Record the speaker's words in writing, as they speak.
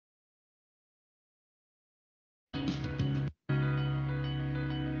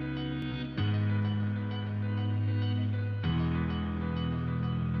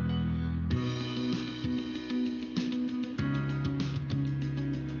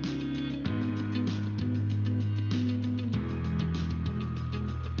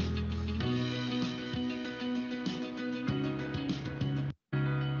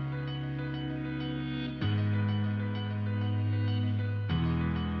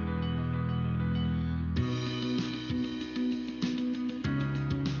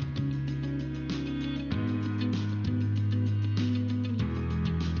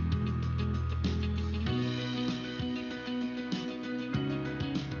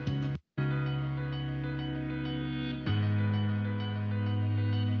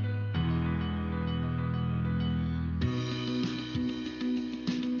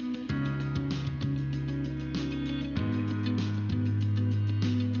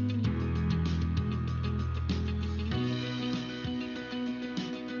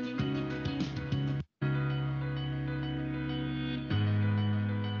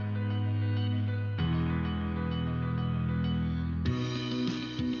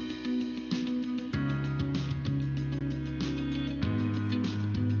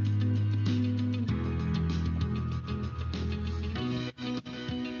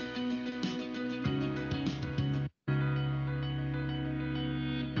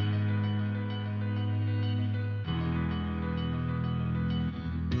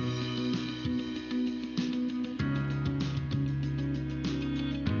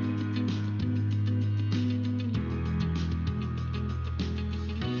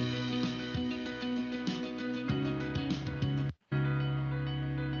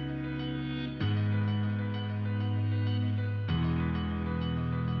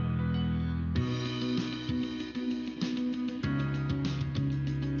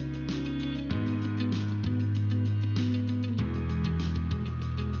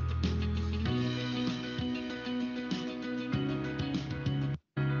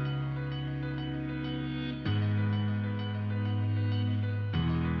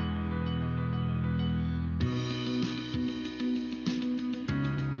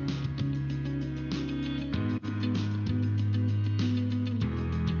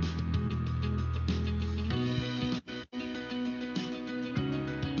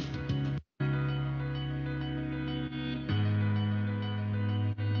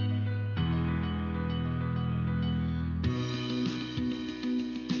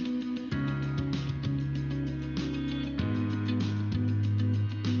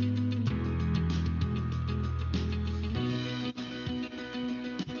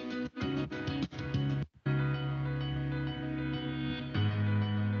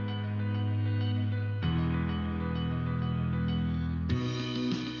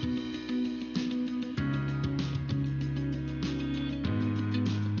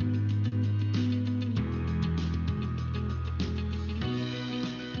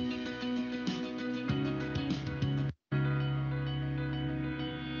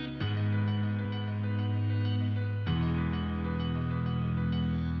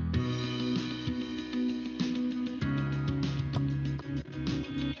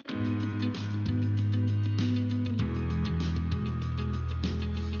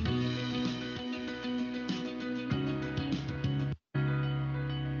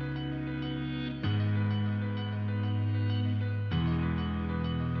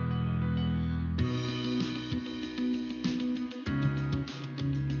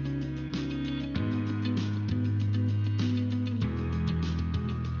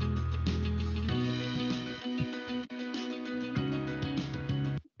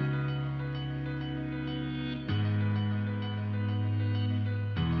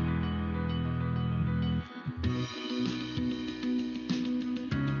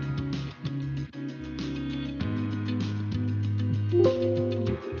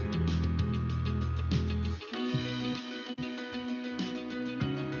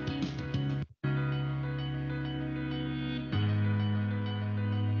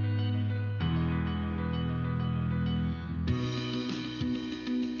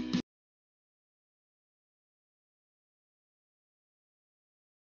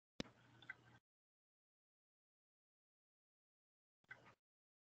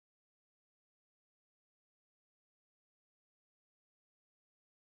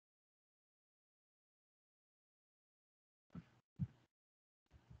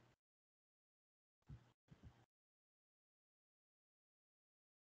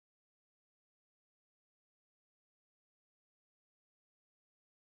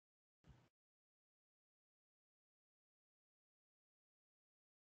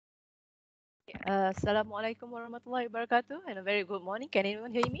Assalamualaikum warahmatullahi wabarakatuh and a very good morning. Can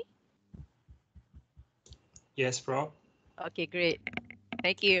anyone hear me? Yes, Prof. Okay, great.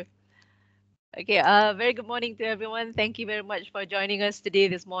 Thank you. Okay, very good morning to everyone. Thank you very much for joining us today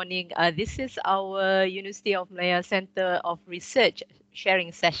this morning. This is our University of Malaya Center of Research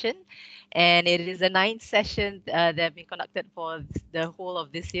sharing session, and it is the ninth session that have been conducted for the whole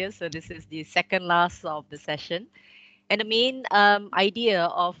of this year. So this is the second last of the session. And the main idea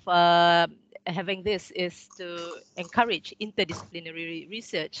of having this is to encourage interdisciplinary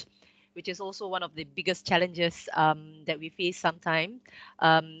research, which is also one of the biggest challenges that we face sometimes.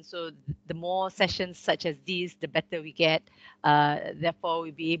 The more sessions such as these, the better we get. Therefore,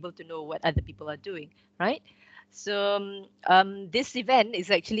 we'll be able to know what other people are doing, right? This event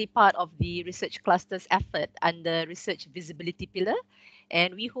is actually part of the research cluster's effort under research visibility pillar,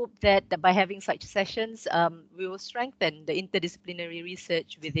 and we hope that by having such sessions, we will strengthen the interdisciplinary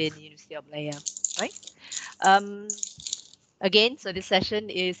research within University of Malaya, right? Um, Again, so this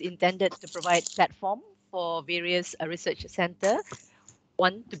session is intended to provide platform for various research center,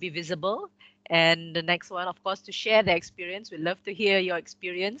 one to be visible, and the next one, of course, to share their experience. We'd love to hear your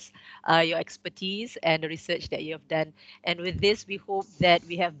experience, your expertise, and the research that you have done. And with this, we hope that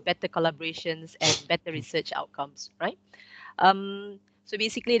we have better collaborations and better research outcomes, right? So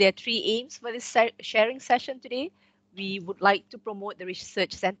basically, there are three aims for this sharing session today. We would like to promote the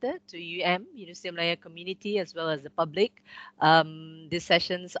research center to University of Malaya community, as well as the public. These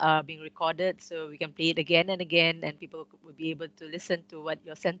sessions are being recorded, so we can play it again and again, and people will be able to listen to what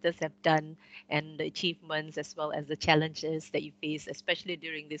your centers have done and the achievements, as well as the challenges that you face, especially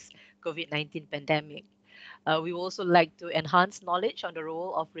during this COVID-19 pandemic. We also like to enhance knowledge on the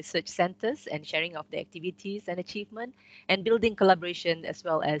role of research centers and sharing of the activities and achievement, and building collaboration as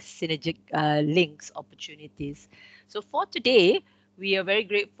well as synergic links opportunities. So for today, we are very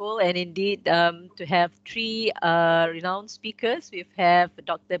grateful and indeed to have three renowned speakers. We have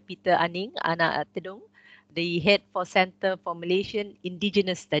Dr. Peter Aning, Anak at Tedong, the head for Center for Malaysian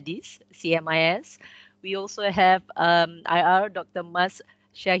Indigenous Studies, CMIS. We also have IR Dr. Mas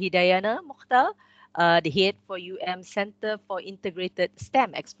Sahidayana Mohktar, the head for Center for Integrated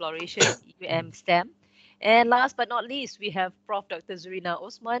STEM Exploration, STEM. And last but not least, we have Prof. Dr. Zurina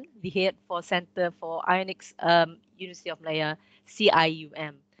Osman, the head for Center for Ionics, University of Malaya,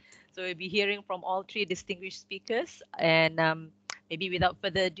 CIUM. So we'll be hearing from all three distinguished speakers. And maybe without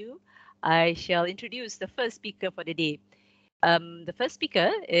further ado, I shall introduce the first speaker for the day. The first speaker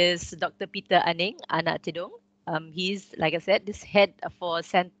is Dr. Peter Aning, Anak Tedong. He's, like I said, this head for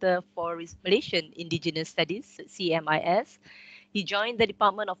Center for Malaysian Indigenous Studies, CMIS. He joined the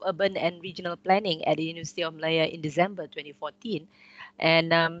Department of Urban and Regional Planning at the University of Malaya in December 2014.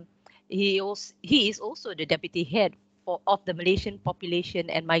 And he is also the deputy head of the Malaysian Population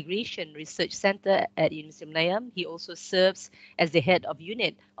and Migration Research Center at University of Malaya. He also serves as the head of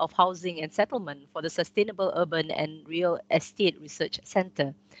unit of housing and settlement for the Sustainable Urban and Real Estate Research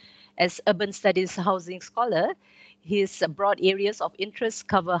Center. As urban studies housing scholar, his broad areas of interest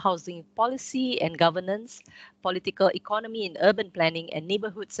cover housing policy and governance, political economy in urban planning, and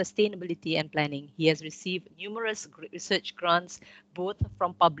neighborhood sustainability and planning. He has received numerous research grants, both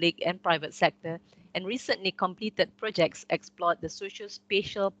from public and private sector, and recently completed projects explored the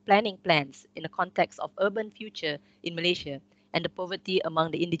socio-spatial planning plans in the context of urban future in Malaysia and the poverty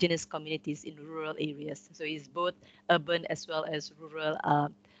among the indigenous communities in rural areas. So he's both urban as well as rural,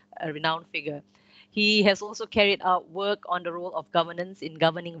 a renowned figure. He has also carried out work on the role of governance in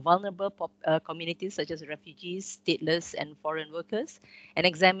governing vulnerable communities such as refugees, stateless, and foreign workers, and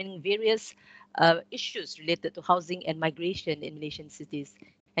examining various issues related to housing and migration in Malaysian cities.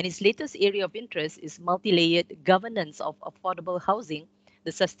 And his latest area of interest is multi-layered governance of affordable housing,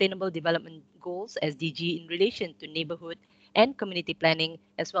 the Sustainable Development Goals (SDG) in relation to neighborhood and community planning,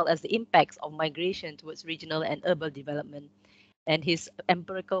 as well as the impacts of migration towards regional and urban development. And his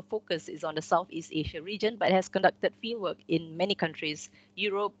empirical focus is on the Southeast Asia region, but has conducted fieldwork in many countries: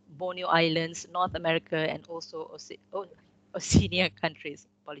 Europe, Borneo Islands, North America, and also Oceania countries.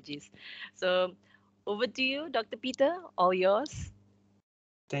 Apologies. So over to you, Dr. Peter, all yours.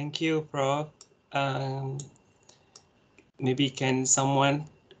 Thank you, Prof. Maybe can someone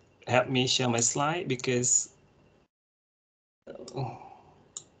help me share my slide because.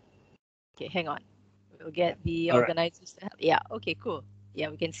 Okay, hang on. We'll get the All right. organizers to help. Yeah, okay, cool. Yeah,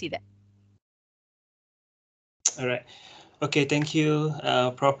 we can see that. All right. Okay, thank you,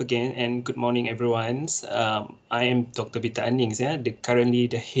 Prof. again, and good morning, everyone. I am Dr. Peter Aning, currently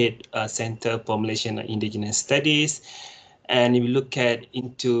the head Center for Malaysian Indigenous Studies. And if you look at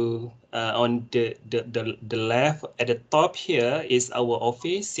into on the left at the top here is our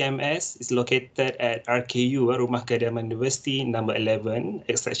office. CMS is located at RKU, Rumah Kediaman University, number 11,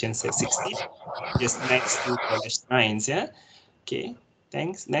 extension 60, just next to College 9. Yeah. Okay.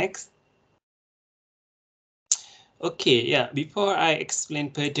 Thanks. Next. Okay, yeah, before I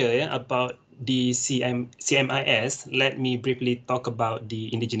explain further about the CMIS, let me briefly talk about the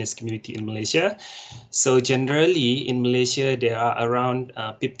indigenous community in Malaysia. So generally in Malaysia, there are around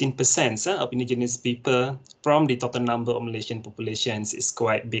 15% of indigenous people from the total number of Malaysian populations. Is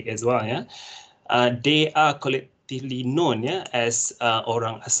quite big as well. Yeah, they are collectively known as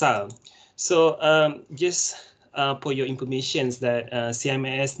orang asal. So just for your information that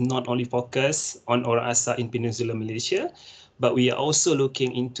CMIS not only focus on orang asal in Peninsular Malaysia, but we are also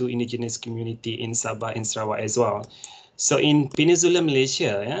looking into indigenous community in Sabah and Sarawak as well. So in Peninsular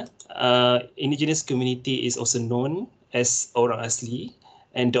Malaysia, indigenous community is also known as orang asli,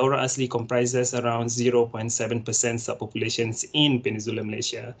 and the orang asli comprises around 0.7% of populations in Peninsular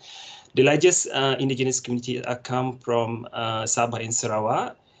Malaysia. The largest indigenous community come from Sabah and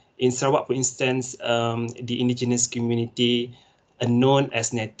Sarawak. In Sarawak, for instance, the indigenous community are known as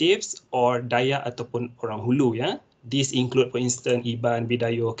natives or Dayak ataupun orang Hulu. Yeah, these include, for instance, Iban,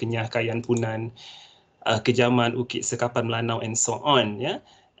 Bidayo, Kenyah, Kayan, Punan, Kejaman, Ukit, Sekapan, Melanau, and so on. Yeah,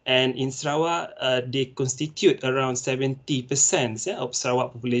 and in Sarawak, they constitute around 70% of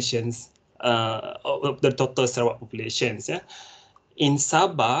Sarawak populations, of the total Sarawak populations. Yeah, in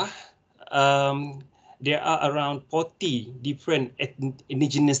Sabah, there are around 40 different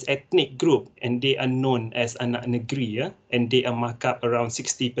indigenous ethnic group, and they are known as Anak Negeri, and they are mark up around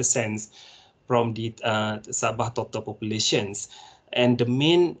 60% from the Sabah total populations. And the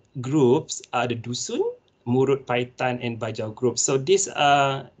main groups are the Dusun, Murut, Paitan, and Bajau groups. So these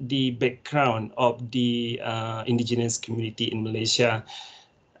are the background of the indigenous community in Malaysia.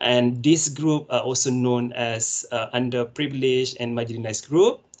 And this group are also known as underprivileged and marginalized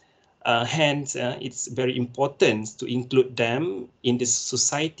group. Hence, it's very important to include them in the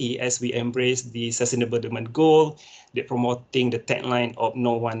society as we embrace the Sustainable Development Goal, the promoting the tagline of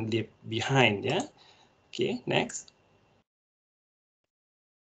no one left behind. Yeah. Okay, next.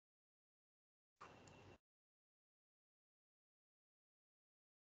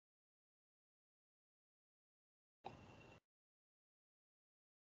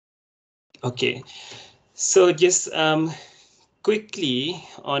 Okay, so just quickly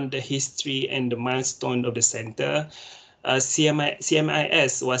on the history and the milestone of the center.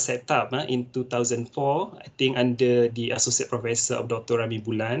 CMIS was set up in 2004, I think under the Associate Professor of Dr. Rami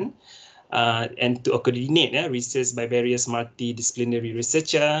Bulan, and to coordinate research by various multidisciplinary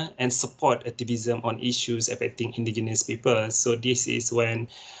researcher and support activism on issues affecting indigenous people. So this is when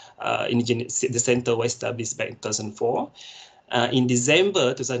the center was established back in 2004. In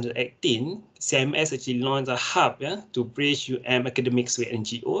December 2018, CMS actually launched a hub to bridge academics with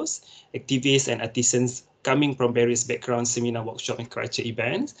NGOs, activists, and artisans coming from various backgrounds, seminar, workshop, and culture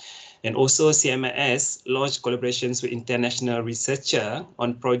events. And also CMIS launched collaborations with international researchers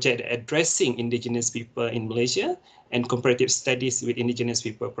on projects addressing indigenous people in Malaysia and comparative studies with indigenous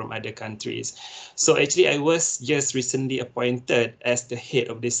people from other countries. So actually, I was just recently appointed as the head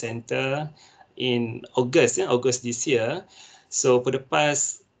of this center in August this year. So for the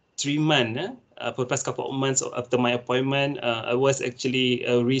past 3 months, for the past couple of months after my appointment, I was actually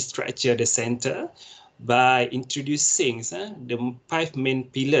restructure the center by introducing the 5 main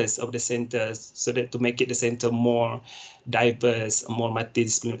pillars of the center, so that to make it the center more diverse, more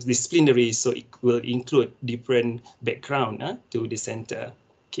multidisciplinary, so it will include different background to the center.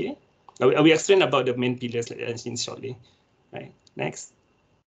 Okay, I will explain about the main pillars in shortly. Right, next.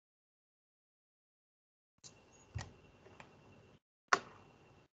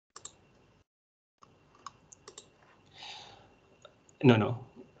 No,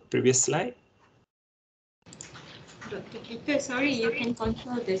 previous slide. Dr. Peter, sorry, you can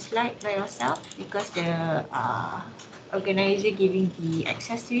control the slide by yourself because the organizer giving the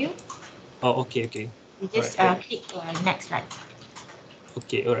access to you. Oh, okay. You just click next slide.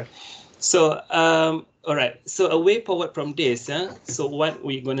 Okay, all right. So, all right. So a way forward from this, so what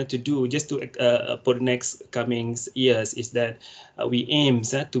we're going to do just to for the next coming years is that we aim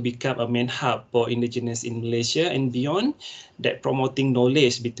to become a main hub for indigenous in Malaysia and beyond, that promoting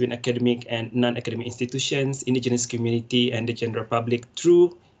knowledge between academic and non-academic institutions, indigenous community, and the general public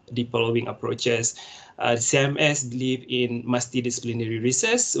through the following approaches. CMS believe in multidisciplinary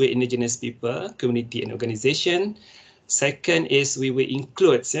research with indigenous people, community, and organization. Second is we will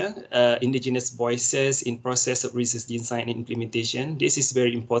include indigenous voices in process of research design and implementation. This is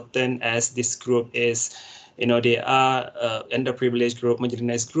very important as this group is they are underprivileged group,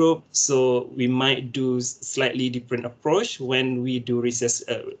 marginalized group. So we might do slightly different approach when we do research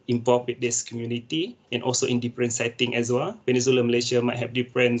involved with this community, and also in different setting as well. Peninsula Malaysia might have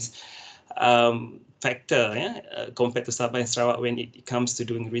different factor compared to Sabah and Sarawak when it comes to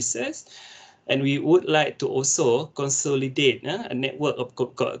doing research. And we would like to also consolidate a network of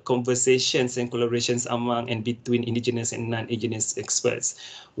conversations and collaborations among and between Indigenous and non-Indigenous experts.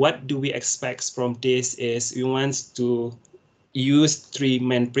 What do we expect from this is we want to use three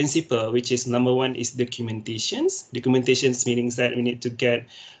main principles, which is number one is documentations. Documentations meaning that we need to get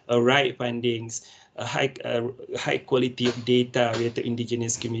right findings, a high quality of data related to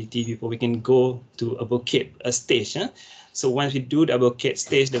Indigenous community before we can go to advocate a stage. So once we do the advocate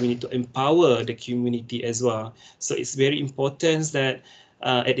stage, then we need to empower the community as well. So it's very important that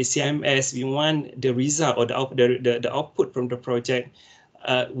at the CIMS, we want the result or the output from the project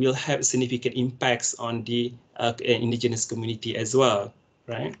will have significant impacts on the Indigenous community as well,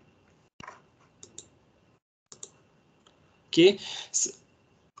 right? Okay, so,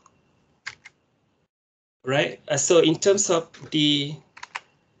 right. So in terms of the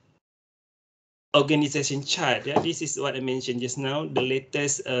organization chart, this is what I mentioned just now, the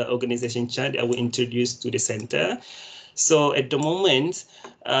latest organization chart that we introduced to the center. So at the moment,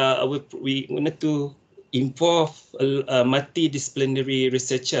 we wanted to involve a multidisciplinary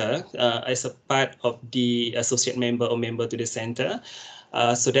researcher as a part of the associate member or member to the center,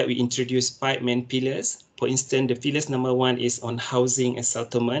 so that we introduce 5 main pillars. For instance, the pillars number 1 is on housing and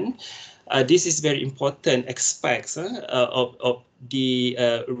settlement. This is very important aspects of the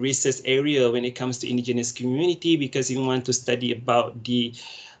research area when it comes to Indigenous community, because you want to study about the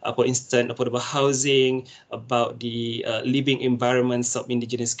for instance, affordable housing, about the living environments of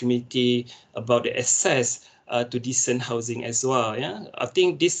Indigenous community, about the access to decent housing as well. I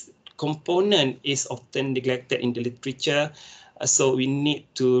think this component is often neglected in the literature, so we need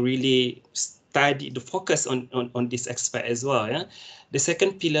to really study the focus on this aspect as well. The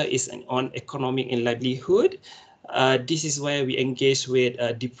second pillar is on economic and livelihood. This is where we engage with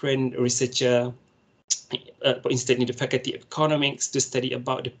different researcher. For instance, in the Faculty of Economics, to study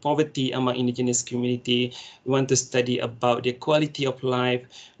about the poverty among Indigenous community. We want to study about their quality of life.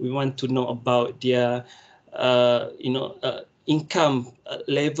 We want to know about their, income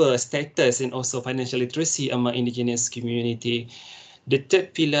level, status, and also financial literacy among Indigenous community. The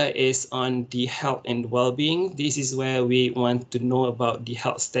third pillar is on the health and well-being. This is where we want to know about the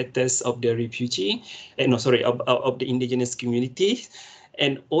health status of the refugee, of the Indigenous community,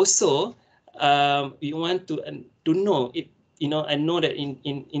 and also we want to know if I know that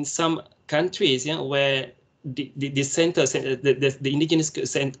in some countries, where the center, the Indigenous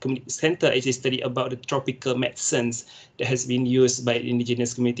center is a study about the tropical medicines that has been used by the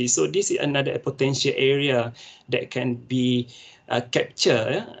Indigenous community. So this is another potential area that can be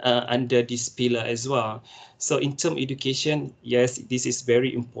captured under this pillar as well. So in terms of education, yes, this is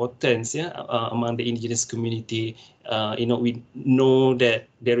very important among the Indigenous community. We know that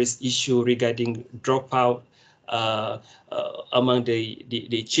there is issue regarding dropout among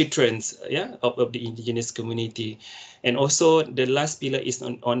the children of the Indigenous community. And also the last pillar is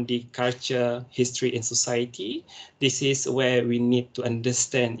on the culture, history, and society. This is where we need to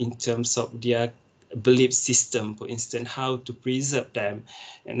understand in terms of their belief system, for instance, how to preserve them,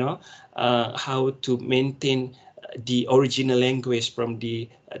 how to maintain the original language from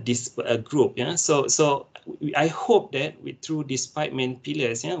this group. So I hope that through these 5 main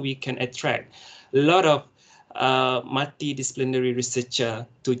pillars, we can attract a lot of multidisciplinary researcher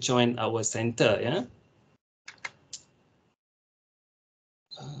to join our center.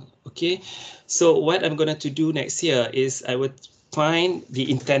 Okay, so what I'm going to do next year is I would find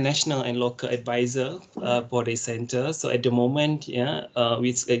the international and local advisor for the center. So at the moment,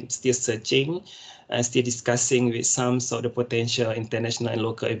 we're still searching and still discussing with some sort of potential international and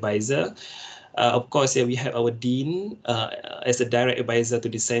local advisor. Of course, we have our dean as a direct advisor to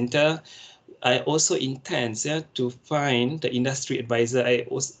the center. I also intend to find the industry advisor. I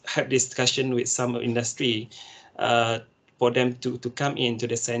also have discussion with some industry for them to come into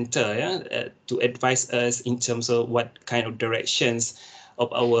the center to advise us in terms of what kind of directions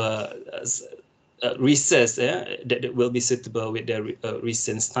of our research that will be suitable with the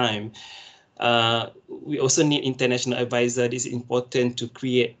recent time. We also need international advisor. This is important to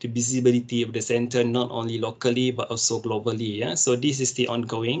create the visibility of the center, not only locally, but also globally. So this is the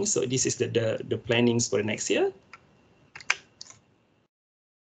ongoing. So this is the plannings for next year.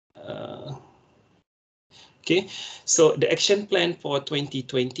 Okay, so the action plan for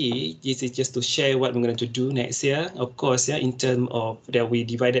 2020, this is just to share what we're going to do next year. Of course, yeah, in terms of that, we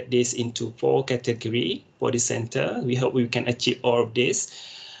divided this into 4 categories for the center. We hope we can achieve all of this.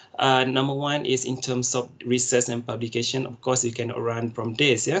 Number one is in terms of research and publication. Of course, you cannot run from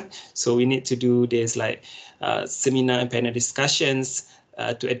this, yeah. So we need to do this like seminar and panel discussions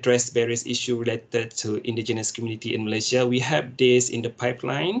to address various issues related to indigenous community in Malaysia. We have this in the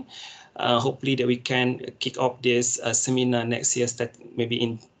pipeline. Hopefully that we can kick off this seminar next year, start maybe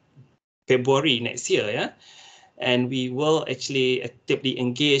in February next year, yeah. And we will actually actively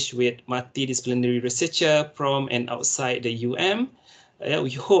engage with multidisciplinary researcher from and outside the UM. We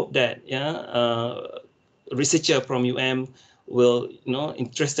hope that researcher from UM will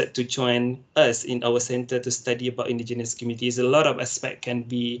interested to join us in our center to study about indigenous communities. A lot of aspect can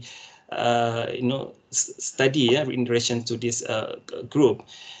be study in relation to this group.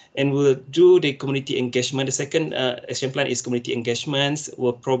 And we'll do the community engagement. The second action plan is community engagements.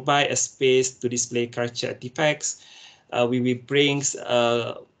 We'll provide a space to display culture artifacts. We will bring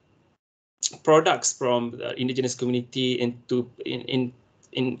products from the indigenous community into in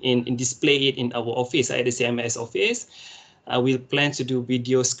display it in our office at the CMIS office. We'll plan to do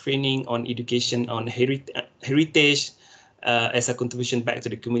video screening on education on heritage as a contribution back to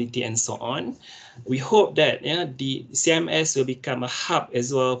the community and so on. We hope that the CMS will become a hub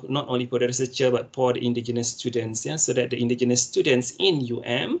as well, not only for the researcher but for the indigenous students, so that the indigenous students in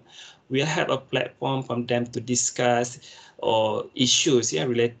UM will have a platform for them to discuss or issues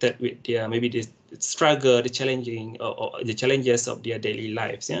related with their maybe the struggle, the challenging or the challenges of their daily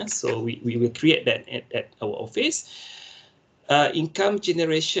lives. So we will create that at our office. Income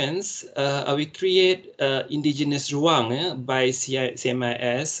generations, we create indigenous ruang by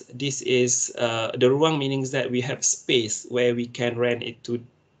CMIS. This is the ruang, meaning that we have space where we can rent it to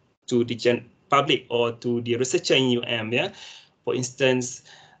the public or to the researcher in UM. For instance,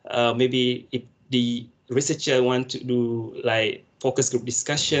 maybe if the researcher want to do like focus group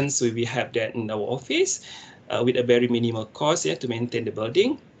discussions, so we have that in our office with a very minimal cost to maintain the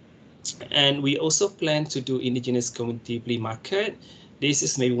building. And we also plan to do indigenous community flea market. This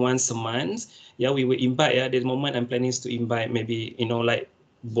is maybe once a month. We will invite. At the moment, I'm planning to invite maybe like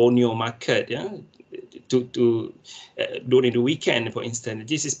Borneo market. To during the weekend, for instance.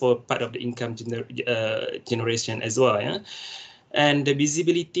 This is for part of the income generation as well. And the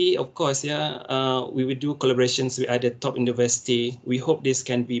visibility, of course, we will do collaborations with other top university. We hope this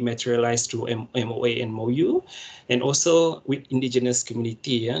can be materialized through MOA and MOU, and also with indigenous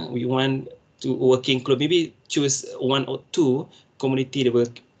community. We want to working close, maybe choose 1 or 2 community that will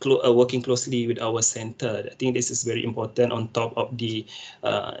working closely with our center. I think this is very important on top of the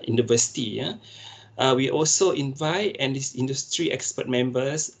university. We also invite and this industry expert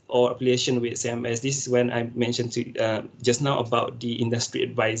members or affiliation with CMS. This is when I mentioned to just now about the industry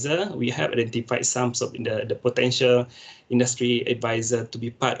advisor. We have identified some of the potential industry advisor to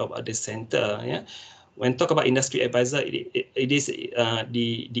be part of the center. When talk about industry advisor, it is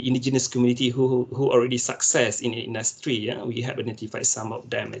the indigenous community who already success in the industry. We have identified some of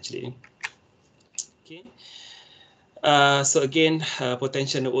them actually. Okay. So again,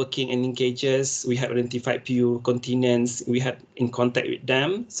 potential networking and engages. We have identified few continents. We have in contact with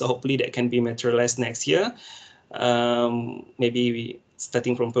them. So hopefully that can be materialized next year. Maybe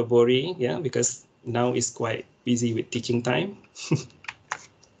starting from February, because now it's quite busy with teaching time.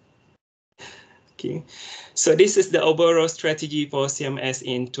 Okay, so this is the overall strategy for CMS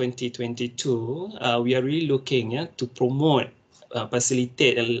in 2022. We are really looking to promote,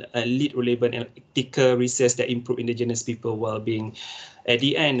 facilitate and lead relevant and ethical research that improve indigenous people well-being. At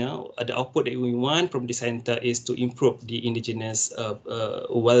the end, the output that we want from the center is to improve the indigenous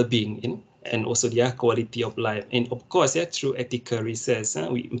well-being and also their quality of life. And of course, through ethical research,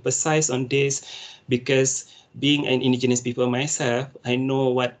 we emphasize on this because being an indigenous people myself, I know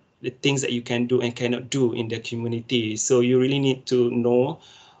what the things that you can do and cannot do in the community. So you really need to know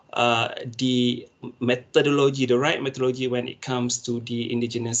the methodology, the right methodology when it comes to the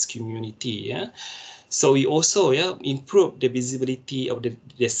indigenous community. So we also improve the visibility of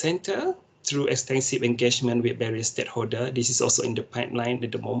the center through extensive engagement with various stakeholders. This is also in the pipeline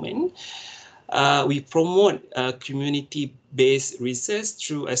at the moment. We promote community-based research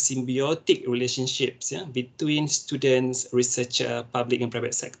through a symbiotic relationships between students, researcher, public and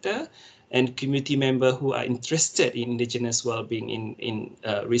private sector, and community members who are interested in indigenous well-being in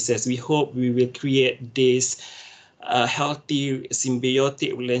research. We hope we will create this healthy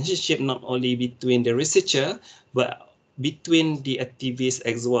symbiotic relationship not only between the researcher but between the activists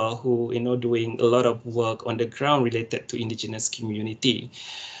as well who doing a lot of work on the ground related to indigenous community.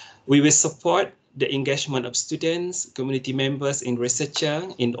 We will support the engagement of students, community members, and researcher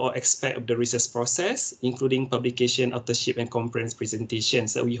in all aspects of the research process, including publication, authorship, and conference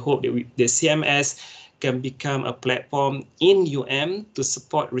presentations. So we hope that the CMS can become a platform in to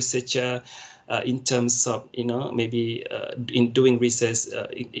support researcher in terms of, maybe in doing research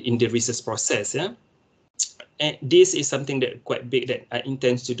in the research process. Yeah. And this is something that quite big that I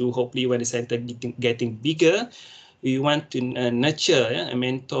intend to do. Hopefully, when the center getting bigger, we want to nurture and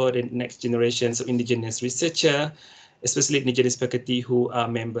mentor the next generations of Indigenous researcher, especially Indigenous faculty who are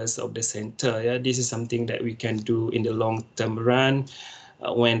members of the center. Yeah, this is something that we can do in the long-term run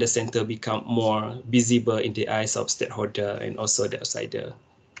when the center become more visible in the eyes of stakeholder and also the outsider.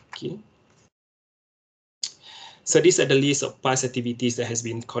 Okay. So these are the list of past activities that has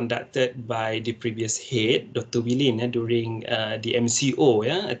been conducted by the previous head, Dr. Willin, during the MCO.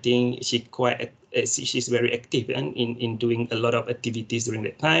 Yeah, I think she's very active in doing a lot of activities during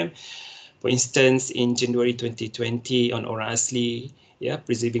that time. For instance, in January 2020 on Orang Asli, yeah,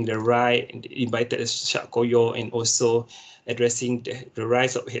 preserving the right, invited Syak Koyo, and also addressing the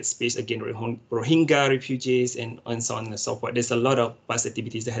rise of hate speech against Rohingya refugees and so on and so forth. There's a lot of past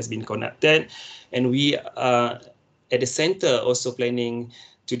activities that has been conducted, and we are at the center also planning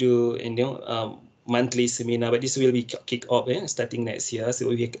to do monthly seminar, but this will be kicked off starting next year. So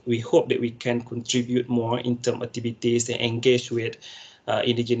we hope that we can contribute more in terms of activities and engage with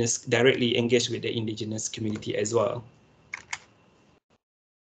directly engage with the Indigenous community as well.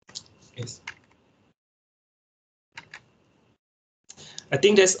 Yes. I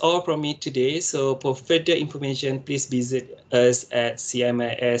think that's all from me today. So for further information, please visit us at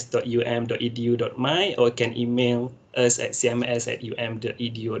cmis.um.edu.my or can email us at cmis@um.edu.my.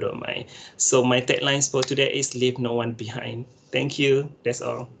 So my taglines for today is leave no one behind. Thank you. That's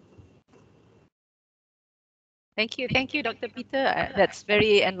all. Thank you, Dr. Peter. That's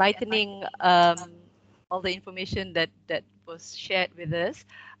very enlightening. All the information that was shared with us.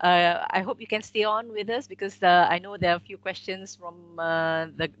 I hope you can stay on with us because I know there are a few questions from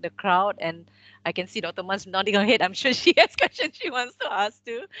the crowd, and I can see Dr. Mas nodding her head. I'm sure she has questions she wants to ask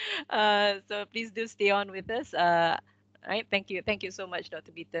too. So please do stay on with us. Right. Thank you so much,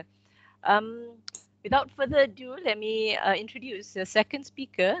 Dr. Peter. Without further ado, let me introduce the second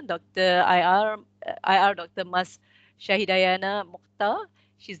speaker, Dr. Dr. Mas Sahidayana Mohktar.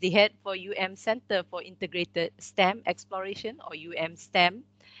 She's the head for Center for Integrated STEM Exploration, or STEM.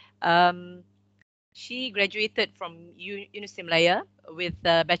 She graduated from University Malaya with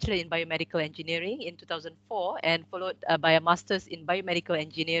a Bachelor in Biomedical Engineering in 2004 and followed by a Master's in Biomedical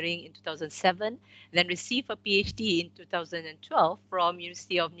Engineering in 2007, then received a PhD in 2012 from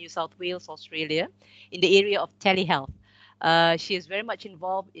University of New South Wales, Australia, in the area of telehealth. She is very much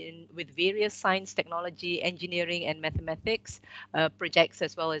involved with various science, technology, engineering, and mathematics projects,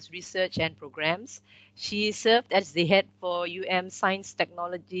 as well as research and programs. She served as the head for Science,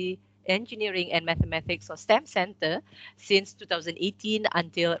 Technology, Engineering and Mathematics, or STEM Center, since 2018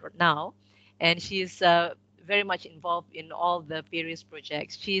 until now. And she is very much involved in all the various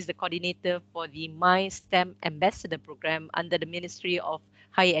projects. She is the coordinator for the My STEM Ambassador Program under the Ministry of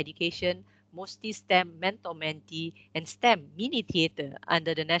Higher Education, Mostly STEM Mentor-Mentee, and STEM Mini Theatre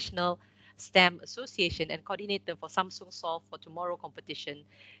under the National STEM Association, and coordinator for Samsung Solve for Tomorrow competition.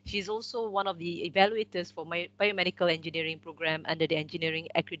 She's also one of the evaluators for my biomedical engineering program under the Engineering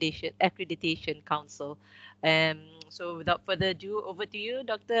Accreditation Council. So without further ado, over to you,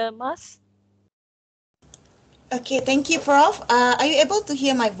 Dr. Mas. Okay, thank you, Prof. Are you able to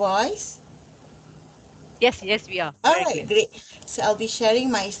hear my voice? Yes, we are. All right, great. So I'll be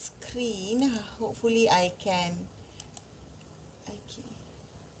sharing my screen. Hopefully I can. Okay.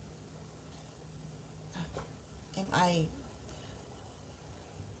 Am I?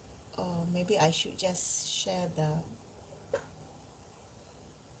 Oh, maybe I should just share the.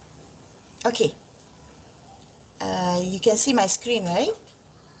 Okay. You can see my screen, right?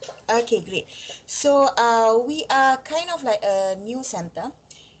 Okay, great. So we are kind of like a new center.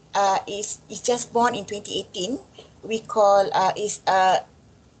 It's just born in 2018. We call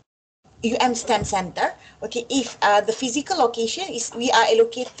STEM Center. Okay, if the physical location is, we are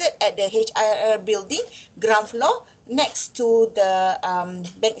located at the HIR building, ground floor, next to the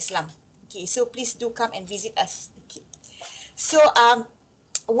Bank Islam. Okay, so please do come and visit us. Okay. So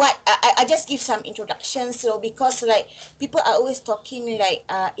what I just give some introduction. So because like people are always talking like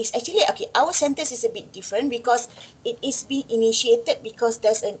it's actually okay, our centers is a bit different because it is being initiated because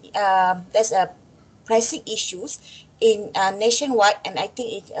there's a pressing issues in nationwide, and I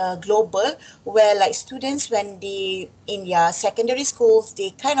think it's global, where like students when they in their secondary schools,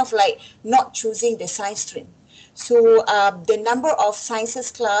 they kind of like not choosing the science stream. So the number of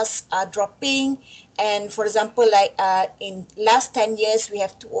sciences class are dropping. And for example, like in last 10 years, we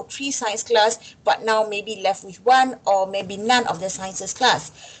have 2 or 3 science class, but now maybe left with 1 or maybe none of the sciences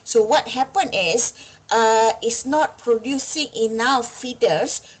class. So what happened is, it's not producing enough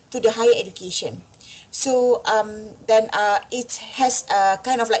feeders to the higher education. So then it has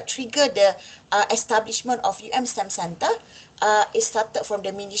kind of like triggered the establishment of STEM Center. It started from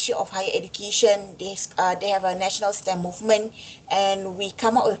the Ministry of Higher Education. They have a national STEM movement, and we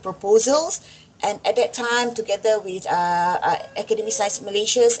come up with proposals. And at that time, together with Academy Science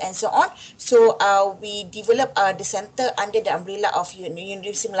Malaysia and so on, so we developed the center under the umbrella of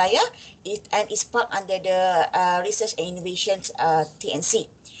University Malaya, and it's part under the Research and Innovations TNC.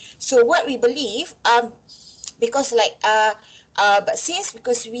 So what we believe, because like but since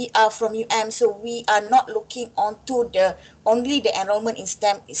because we are from so we are not looking onto only the enrollment in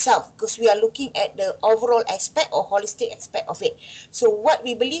STEM itself, because we are looking at the overall aspect or holistic aspect of it. So what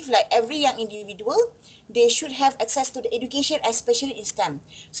we believe, like every young individual, they should have access to the education, especially in STEM.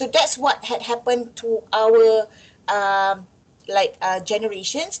 So that's what had happened to our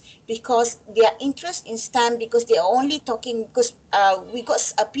generations, because their interest in STEM, because they are only talking, because we got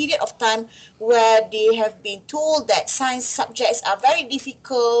a period of time where they have been told that science subjects are very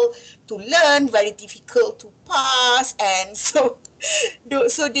difficult to learn, very difficult to pass, and so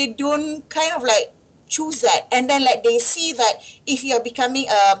they don't kind of like choose that. And then like they see that if you are becoming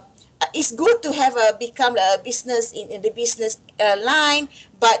it's good to have become a business in the business line,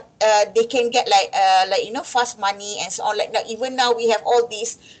 but they can get fast money and so on. Like now, even now we have all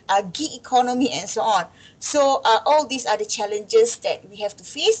these gig economy and so on. So all these are the challenges that we have to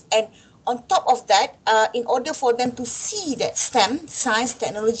face. And on top of that, in order for them to see that STEM, science,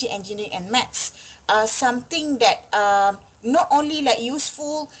 technology, engineering, and maths, something that not only like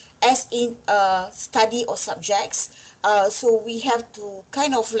useful as in study or subjects. So we have to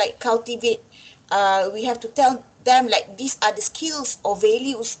kind of like cultivate, we have to tell them like these are the skills or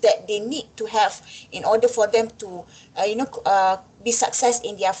values that they need to have in order for them to be success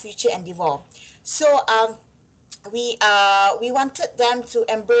in their future and evolve. So we wanted them to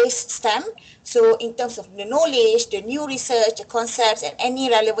embrace STEM. So in terms of the knowledge, the new research, the concepts, and any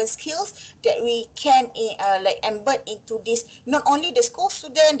relevant skills that we can embed into this, not only the school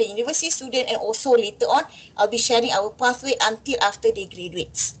student, the university student, and also later on, I'll be sharing our pathway until after they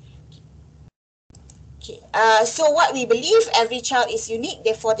graduate. Okay. So what we believe, every child is unique,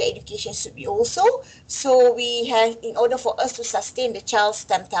 therefore the education should be also. So we have, in order for us to sustain the child's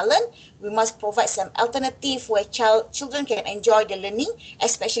STEM talent, we must provide some alternative where children can enjoy the learning,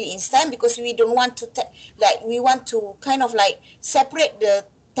 especially in STEM, because we don't want to we want to kind of like separate the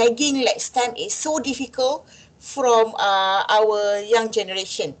tagging, like STEM is so difficult from our young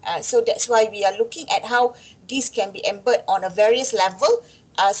generation. So that's why we are looking at how this can be embedded on a various level.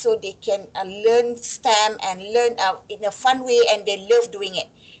 So they can learn STEM and learn in a fun way, and they love doing it.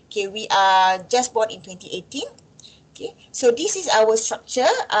 Okay, we are just born in 2018. Okay, so this is our structure.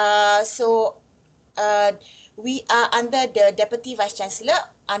 We are under the Deputy Vice Chancellor,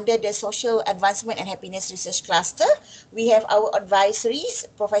 under the Social Advancement and Happiness Research Cluster. We have our advisories,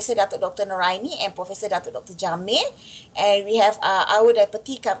 Professor Dr. Noran and Professor Dr. Jamil. And we have our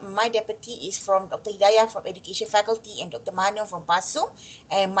deputy, my deputy is from Dr. Hidayah from Education Faculty and Dr. Manum from PASUM.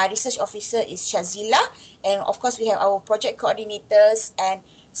 And my research officer is Shazila. And of course, we have our project coordinators and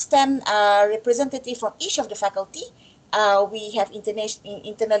STEM representative from each of the faculty. We have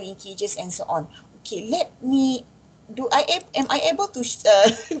internal linkages and so on. Okay, let me am I able to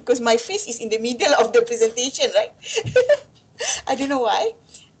because my face is in the middle of the presentation, right? I don't know why.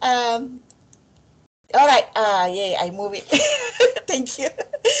 All right, yeah, I move it. Thank you.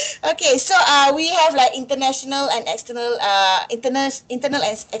 Okay, so we have like international and external internal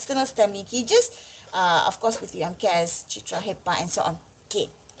and external STEM linkages, of course with UMCoR, Citra, HEPA, and so on.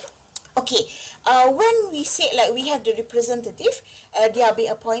 Okay, when we say like we have the representative, they are being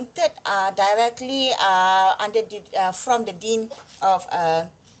appointed directly under from the dean of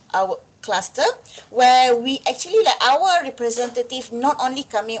our cluster, where we actually like our representative not only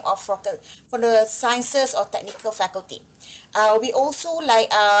coming off from the sciences or technical faculty. We also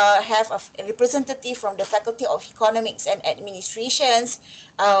like have a representative from the Faculty of Economics and Administrations.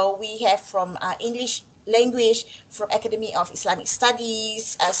 We have from English language, from Academy of Islamic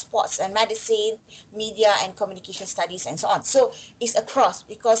Studies, Sports and Medicine, Media and Communication Studies, and so on. So it's across,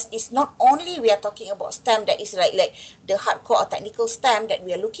 because it's not only we are talking about STEM that is like the hardcore or technical STEM that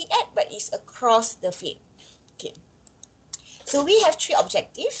we are looking at, but it's across the field. Okay. So we have 3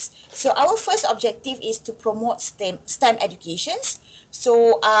 objectives. So our first objective is to promote STEM educations.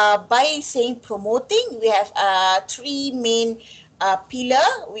 So by saying promoting, we have 3 main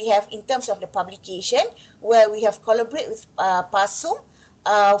pillar. We have in terms of the publication, where we have collaborate with PASUM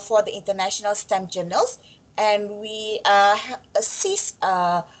for the international STEM journals, and we assist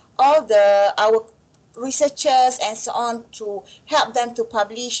all our researchers and so on to help them to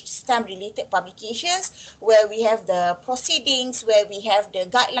publish STEM related publications, where we have the proceedings, where we have the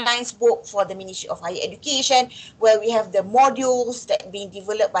guidelines book for the Ministry of Higher Education, where we have the modules that being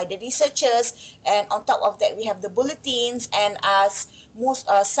developed by the researchers, and on top of that we have the bulletins. And as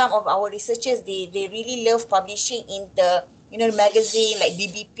some of our researchers, they really love publishing in the magazine like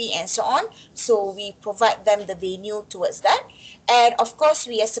DBP and so on, so we provide them the venue towards that. And of course,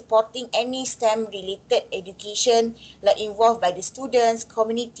 we are supporting any STEM related education like involved by the students,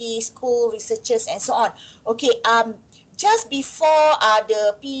 community, school, researchers and so on. Okay, just before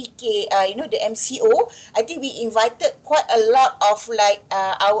the PK, the MCO, I think we invited quite a lot of like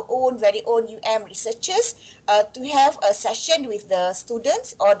our own very own researchers to have a session with the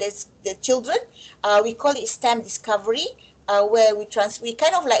students or the children. We call it STEM Discovery, where we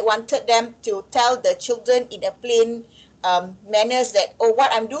kind of like wanted them to tell the children in a plain manners that, oh,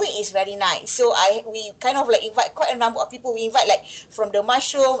 what I'm doing is very nice. So we kind of like invite quite a number of people. We invite like from the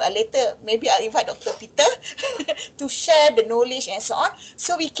mushroom, later maybe I'll invite Dr. Peter to share the knowledge and so on,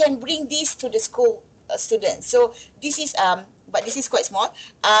 so we can bring this to the school students. So this is but this is quite small.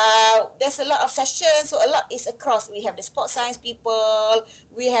 There's a lot of sessions, so a lot is across. We have the sports science people,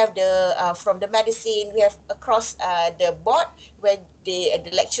 we have the from the medicine, we have across the board where the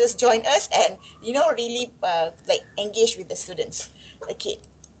lecturers join us and really like engage with the students. Okay.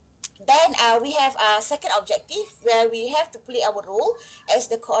 Then we have a second objective where we have to play our role as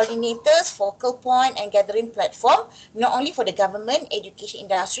the coordinators, focal point and gathering platform, not only for the government, education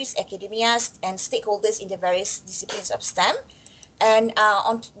industries, academia and stakeholders in the various disciplines of STEM. And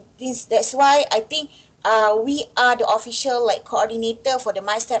on this, that's why I think we are the official like coordinator for the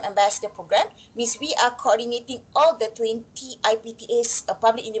MySTEM Ambassador program. Means we are coordinating all the 20 IPTAs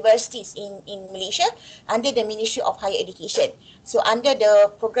public universities in Malaysia under the Ministry of Higher Education. So under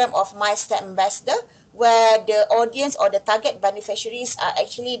the program of MySTEM Ambassador, where the audience or the target beneficiaries are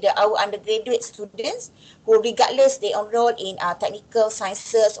actually our undergraduate students who regardless they enroll in technical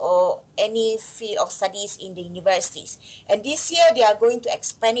sciences or any field of studies in the universities. And this year they are going to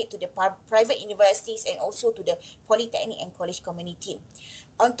expand it to the private universities and also to the polytechnic and college community.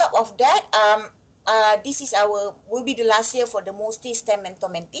 On top of that, this is will be the last year for the mostly STEM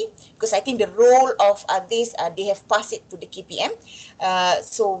mentor-mentee, because I think the role of this, they have passed it to the KPM.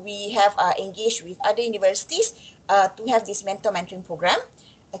 So we have engaged with other universities to have this mentor-mentoring program.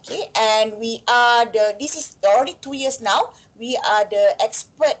 Okay, and we are this is already 2 years now, we are the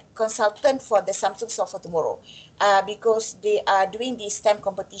expert consultant for the Samsung Software Tomorrow, because they are doing this STEM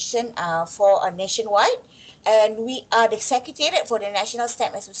competition for nationwide. And we are the secretariat for the National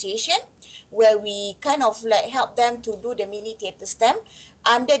STEM Association, where we kind of like help them to do the mini theatre STEM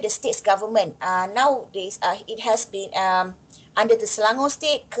under the state's government. Nowadays, it has been under the Selangor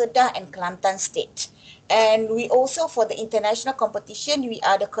State, Kedah and Kelantan State. And we also, for the international competition, we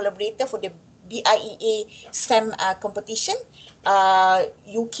are the collaborator for the BIEA STEM competition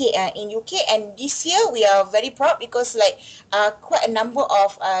in UK. And this year we are very proud because like quite a number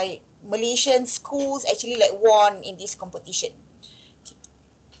of Malaysian schools actually like won in this competition.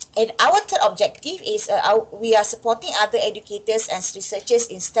 And our third objective is we are supporting other educators and researchers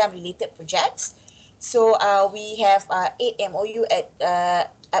in STEM related projects. So we have 8 MOU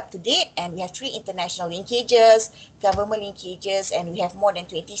up to date, and we have 3 international linkages, government linkages, and we have more than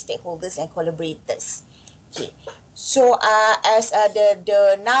 20 stakeholders and collaborators. Okay, so as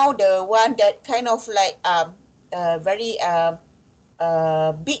the one that kind of like very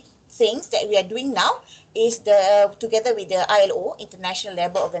big things that we are doing now is together with the ILO, International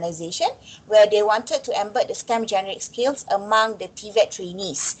Labour Organization, where they wanted to embed the STEM generic skills among the TVET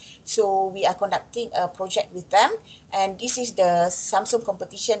trainees. So we are conducting a project with them, and this is the Samsung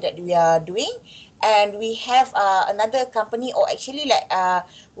competition that we are doing. And we have another company, or actually like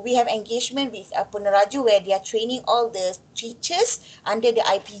we have engagement with Peneraju, where they are training all the teachers under the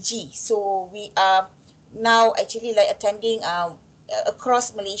IPG. So we are now actually like attending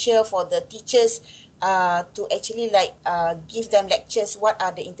across Malaysia for the teachers to actually like give them lectures, what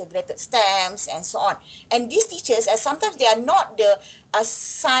are the integrated STEMs and so on. And these teachers, sometimes they are not the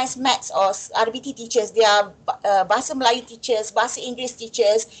science, maths or RBT teachers, they are Bahasa Melayu teachers, Bahasa Inggeris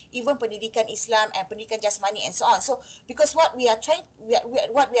teachers, even Pendidikan Islam and Pendidikan Jasmani and so on. So because what we are trying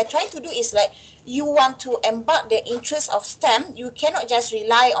to do is like, you want to embark the interest of STEM, you cannot just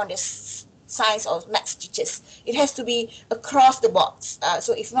rely on the science or maths teachers. It has to be across the box.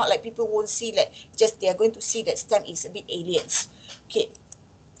 So if not, like people won't see like just they are going to see that STEM is a bit aliens. Okay.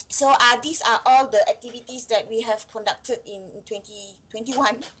 So these are all the activities that we have conducted in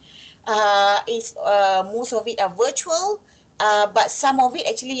 2021. Most of it are virtual, but some of it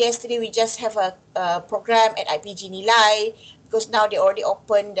actually yesterday we just have a program at IPG Nilai, because now they already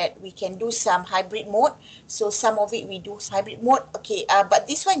open that we can do some hybrid mode. So some of it we do hybrid mode. Okay, but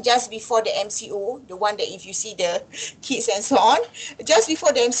this one just before the MCO, the one that if you see the kids and so on, just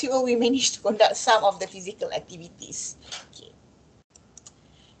before the MCO we managed to conduct some of the physical activities. Okay.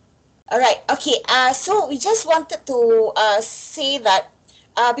 All right. Okay. So we just wanted to say that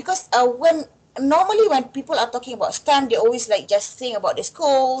because normally when people are talking about STEM, they always like just think about the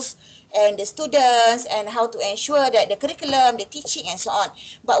schools and the students and how to ensure that the curriculum, the teaching and so on.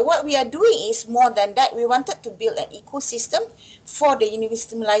 But what we are doing is more than that. We wanted to build an ecosystem for the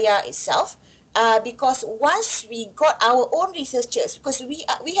University Malaya itself. Because once we got our own researchers, because we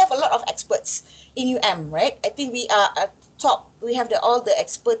have a lot of experts in UM, right? I think we are top. We have all the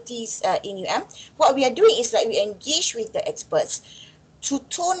expertise in UM. What we are doing is like we engage with the experts to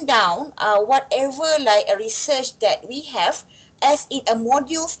tone down whatever like a research that we have as in a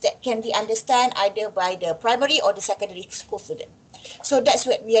modules that can be understood either by the primary or the secondary school student. So that's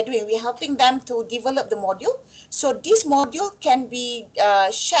what we are doing. We're helping them to develop the module. So this module can be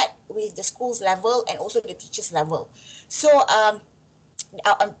shared with the schools level and also the teachers level. So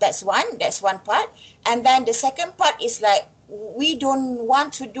that's one part. And then the second part is like, we don't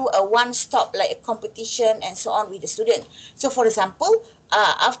want to do a one-stop like a competition and so on with the student. So for example,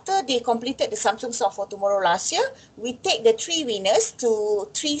 after they completed the Samsung Song for Tomorrow last year, we take the 3 winners to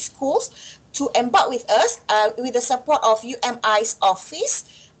 3 schools to embark with us with the support of UMI's office,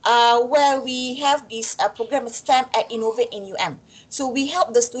 where we have this program STEM at Innovate in UM. So we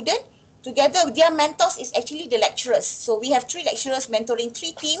help the student together with their mentors is actually the lecturers. So we have 3 lecturers mentoring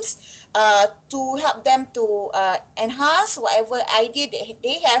 3 teams to help them to enhance whatever idea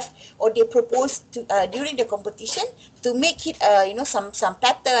they have or they propose to, during the competition, to make it some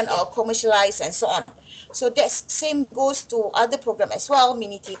pattern or commercialize and so on. So that same goes to other program as well,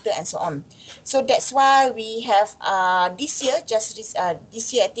 mini theater and so on. So that's why we have this year,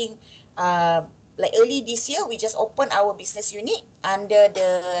 this year I think like early this year, we just opened our business unit under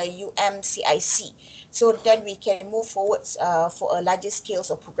the UMCIC. So then we can move forward for a larger scale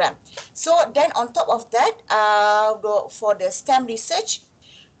of program. So then on top of that, for the STEM research,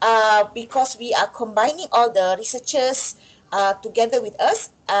 because we are combining all the researchers together with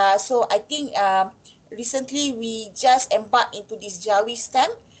us. So I think recently we just embarked into this Jawi STEM.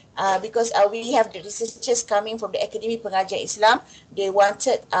 Because we have the researchers coming from the Akademi Pengajian Islam. They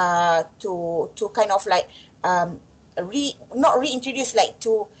wanted to kind of like not reintroduce, like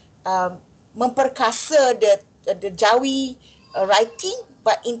to memperkasa the Jawi writing,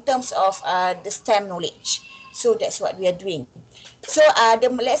 but in terms of the STEM knowledge. So that's what we are doing. So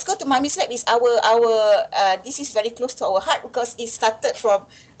let's go to Mami's Lab. Is this is very close to our heart because it started from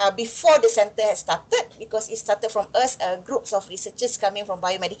before the center has started, because it started from us, groups of researchers coming from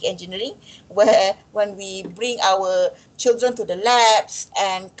biomedical engineering, where when we bring our children to the labs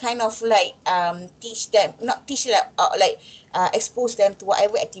and kind of like expose them to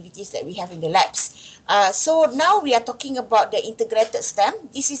whatever activities that we have in the labs. So now we are talking about the integrated STEM.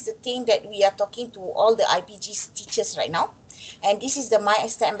 This is the thing that we are talking to all the IPG teachers right now. And this is the My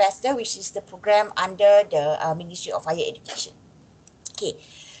STEM Ambassador, which is the program under the Ministry of Higher Education. Okay,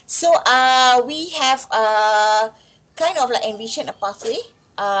 so we have kind of like envisioned a pathway.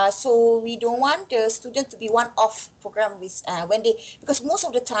 So we don't want the student to be one-off program with because most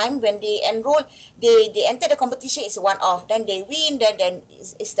of the time when they enroll, they enter the competition, it's one-off, then they win, then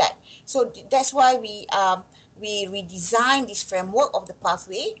it's that. So that's why we redesigned this framework of the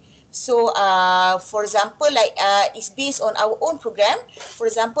pathway. So for example, like it's based on our own program. For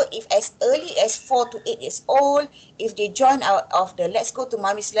example, if as early as 4 to 8 years old, if they join out of the Let's Go to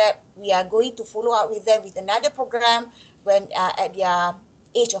Mommy's Lab, we are going to follow up with them with another program when at their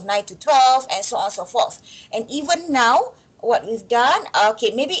age of 9 to 12 and so on and so forth. And even now, what we've done,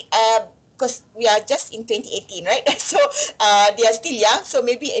 okay, maybe because we are just in 2018, right? So they are still young, so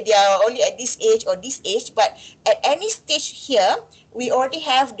maybe they are only at this age or this age, but at any stage here, we already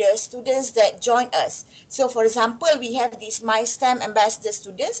have the students that join us. So for example, we have these My STEM ambassador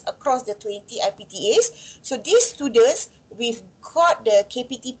students across the 20 IPTAs. So these students, we've got the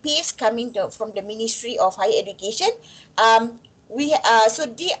KPT PACE coming from the Ministry of Higher Education. So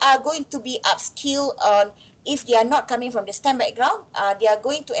they are going to be upskilled on, if they are not coming from the STEM background, they are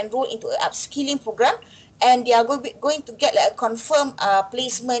going to enroll into an upskilling program, and they are going to get like a confirmed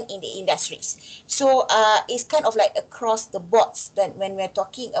placement in the industries. So it's kind of like across the boards that when we're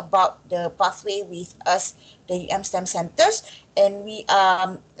talking about the pathway with us, the STEM centers, and we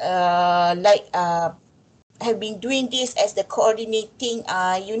have been doing this as the coordinating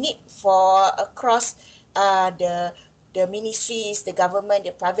unit for across the ministries, the government,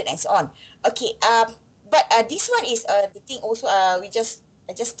 the private, and so on. Okay, but this one is the thing also. I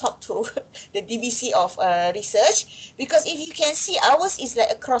just talked to the DVC of research, because if you can see, ours is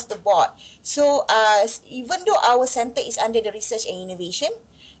like across the board. So even though our center is under the research and innovation,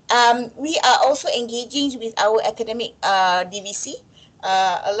 we are also engaging with our academic DVC.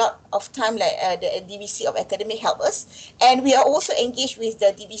 A lot of time, like the DVC of academic help us, and we are also engaged with the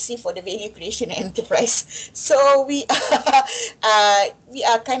DVC for the value creation and enterprise. So we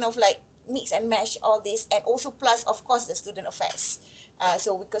are kind of like mix and match all this, and also plus of course the student affairs.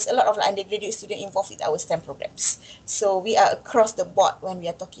 So because a lot of undergraduate students involved with our STEM programs, so we are across the board when we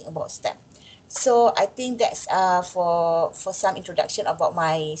are talking about STEM. So I think that's for some introduction about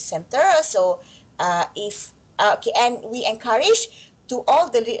my center. So okay, and we encourage to all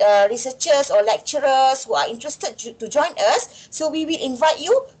the researchers or lecturers who are interested to join us. So we will invite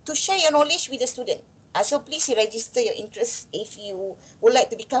you to share your knowledge with the student. So please register your interest if you would like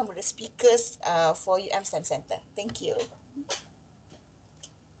to become the speakers for STEM Center. Thank you.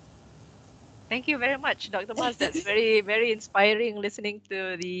 Thank you very much, Dr. Mas. That's very, very inspiring listening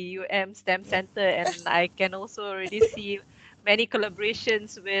to the STEM Center, and I can also already see many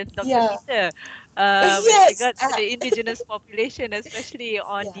collaborations with Dr. Yeah. Peter with Yes. regards to the indigenous population, especially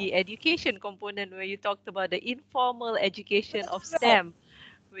on Yeah. the education component, where you talked about the informal education of Right. STEM,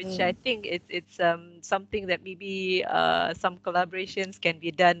 which I think it's something that maybe some collaborations can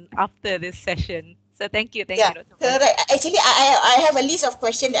be done after this session. So thank you, Yeah, Dr. Mas. correct. Actually, I have a list of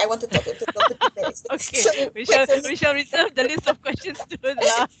questions that I want to talk to Dr. Peter. Okay, So we shall reserve the list of questions to the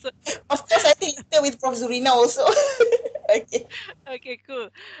last. of course, I think later with Prof. Zurina also. Okay. Okay,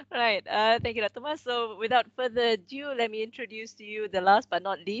 cool. Right. Thank you, Dr. Mas. So without further ado, let me introduce to you the last but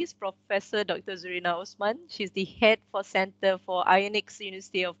not least, Professor Dr. Zurina Osman. She's the head for Center for Ionics,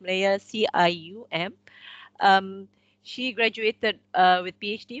 University of Malaya, CIUM. She graduated with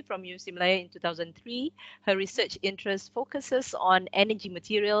PhD from UMC Malaya in 2003. Her research interest focuses on energy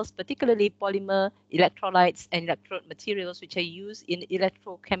materials, particularly polymer, electrolytes, and electrode materials, which are used in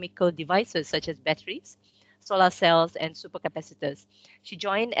electrochemical devices such as batteries, solar cells, and supercapacitors. She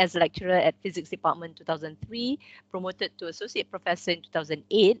joined as a lecturer at Physics Department 2003, promoted to Associate Professor in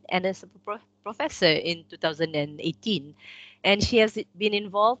 2008, and as a Professor in 2018. And she has been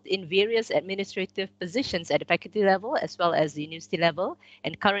involved in various administrative positions at the faculty level as well as the university level.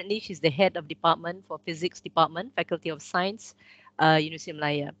 And currently, she's the head of department for Physics Department, Faculty of Science, University of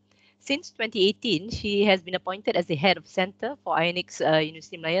Malaya. Since 2018, she has been appointed as the head of Center for Ionics,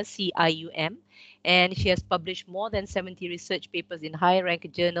 University of Malaya, CIUM, and she has published more than 70 research papers in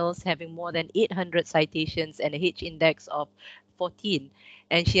high-ranked journals, having more than 800 citations and a H-index of 14.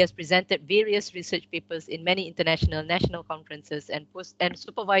 And she has presented various research papers in many international national conferences and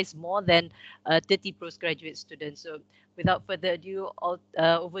supervised more than 30 postgraduate students. So without further ado,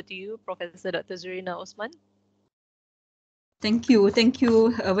 over to you, Professor Dr. Zurina Osman. Thank you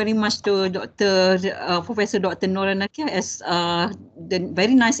very much to Professor Dr. Noran Naqiah as the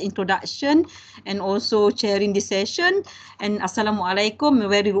very nice introduction and also chairing the session. And Assalamualaikum, a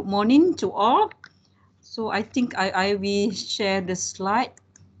very good morning to all. So I think I will share the slide.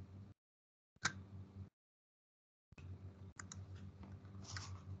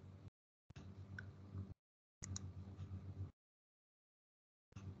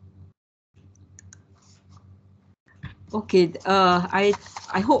 Okay, I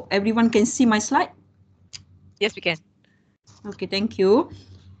hope everyone can see my slide. Yes, we can. Okay, thank you.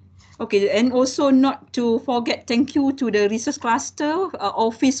 Okay, and also not to forget, thank you to the Research Cluster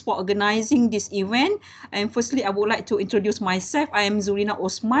Office for organizing this event. And firstly, I would like to introduce myself. I am Zurina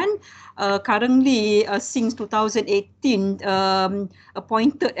Osman, currently since 2018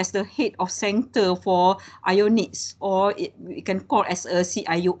 appointed as the head of Center for Ionics, or we can call as a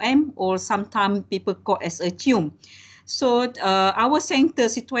CIUM, or sometimes people call as a CIUM. So our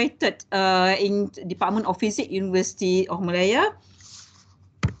center situated in Department of Physics, University of Malaya.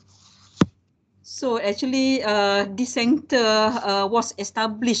 So actually, this center was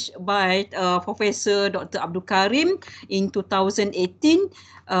established by Professor Dr. Abdul Karim in 2018,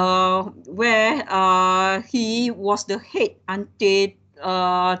 where he was the head until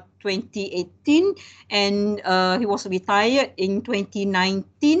 2018, and he was retired in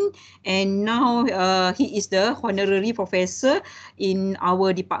 2019, and now he is the honorary professor in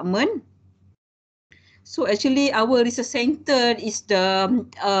our department. So actually, our research center is the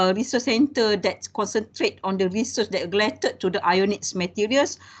research center that concentrate on the research that related to the Ionics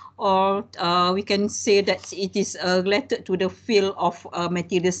materials, or we can say that it is related to the field of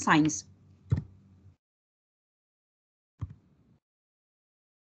material science.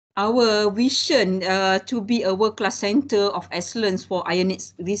 Our vision to be a world-class center of excellence for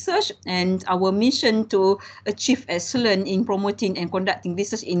Ionics research, and our mission to achieve excellence in promoting and conducting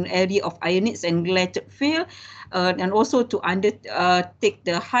research in area of Ionics and related field, and also to undertake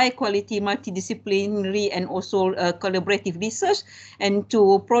the high-quality multidisciplinary and also collaborative research, and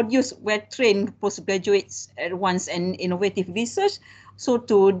to produce well-trained postgraduates, advanced and innovative research. So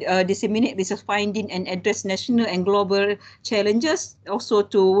to disseminate research finding and address national and global challenges, also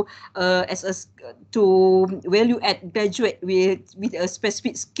to to value add graduate with a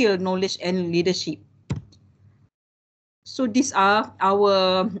specific skill, knowledge and leadership. So these are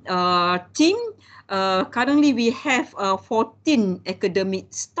our team. Currently we have 14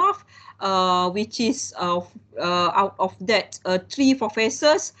 academic staff, which is out of that 3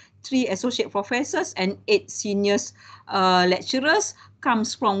 professors, 3 associate professors and 8 seniors lecturers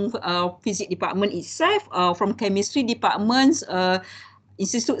comes from physics department itself, from chemistry departments,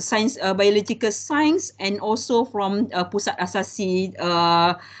 Institute Science Biological Science, and also from Pusat Asasi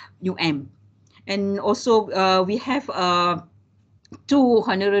UM. And also we have 2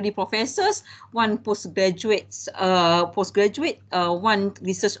 honorary professors, 1 postgraduate, 1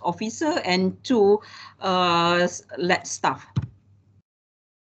 research officer, and 2 lab staff.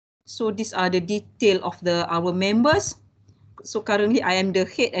 So these are the detail of our members. So currently I am the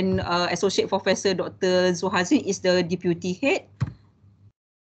head, and associate professor Dr. Zuhazi is the deputy head.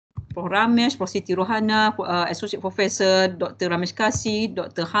 Prof. Ramesh, Prof. Siti Rohana, associate professor Dr. Ramesh Kasi,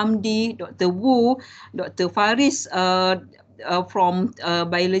 Dr. Hamdi, Dr. Wu, Dr. Faris from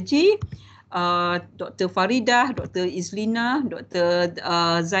biology, Dr. Farida, Dr. Izlina, Dr.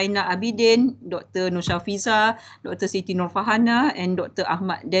 Zaina Abidin, Dr. Nushafiza, Dr. Siti Nurfahana, and Dr.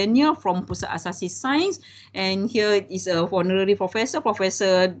 Ahmad Daniel from Pusat Asasi Science. And here is a honorary professor,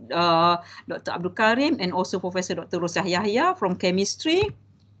 Professor Dr. Abdul Karim, and also Professor Dr. Rosah Yahya from chemistry.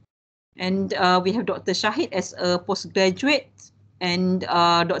 And we have Dr. Shahid as a postgraduate, and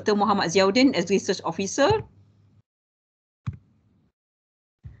Dr. Muhammad Ziauddin as research officer.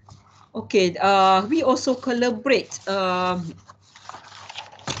 Okay, we also collaborate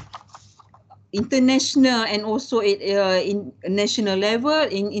international and also in national level.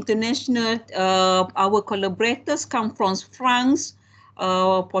 In international, our collaborators come from France,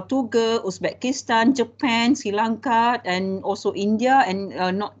 Portugal, Uzbekistan, Japan, Sri Lanka, and also India, and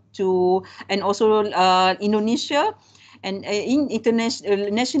also Indonesia. And in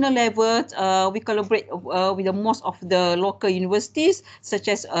international national level, we collaborate with the most of the local universities such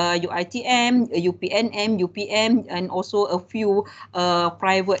as UITM, UPNM, UPM, and also a few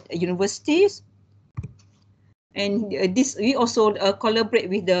private universities. And this we also collaborate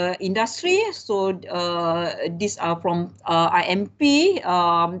with the industry. So these are from IMP,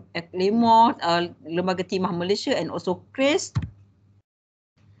 Lemor, Lembaga Timah Malaysia, and also CRIS.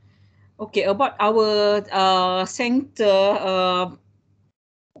 Okay, about our center,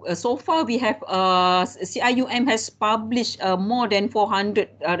 so far we have CIUM has published more than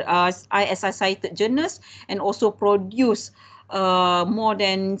 400 ISI cited journals, and also produced more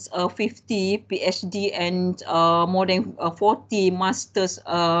than 50 PhD and more than 40 masters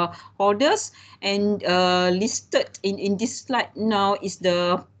holders. And listed in this slide now is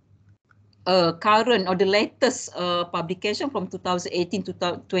the current or the latest publication from 2018 to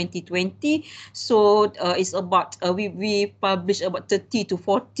 2020. So it's about we publish about 30 to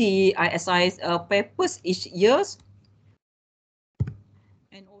 40 ISI papers each year.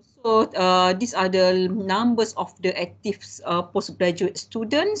 And also these are the numbers of the active postgraduate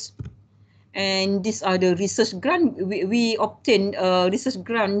students. And these are the research grant. We obtain research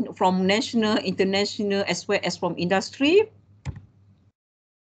grant from national, international, as well as from industry.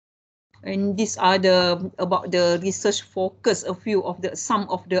 And these are about the research focus. Some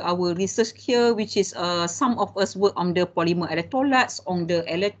of our research here, which is some of us work on the polymer electrolytes, on the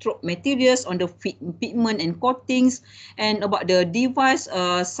electrode materials, on the pigment and coatings, and about the device.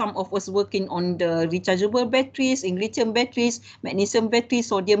 Some of us working on the rechargeable batteries, in lithium batteries, magnesium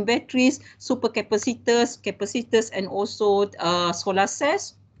batteries, sodium batteries, supercapacitors, capacitors, and also solar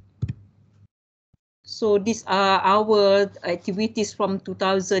cells. So these are our activities from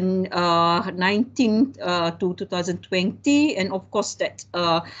 2019 to 2020, and of course that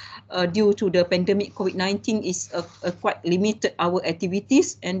due to the pandemic COVID-19 is quite limited our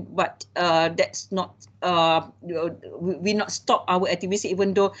activities, but that's not we not stop our activities,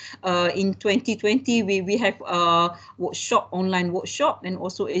 even though in 2020 we have online workshop, and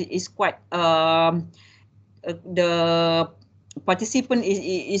also it is quite the participant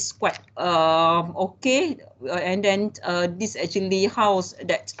is quite okay, and then this actually house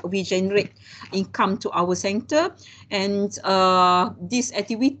that we generate income to our center, and these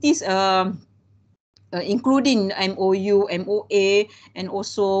activities including MOU, MOA, and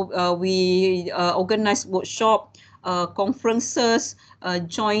also we organize workshop, conferences,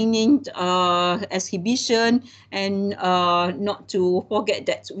 joining exhibition, and not to forget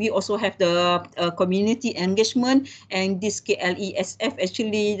that we also have the community engagement, and this KLESF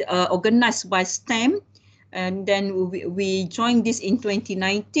actually organized by STEM, and then we joined this in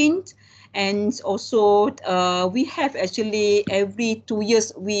 2019. And also we have actually every 2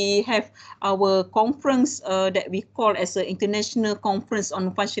 years we have our conference that we call as an international conference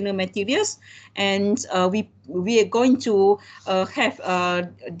on functional materials, and we are going to have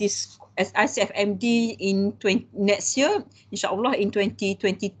this as ICFMD in next year, inshallah, in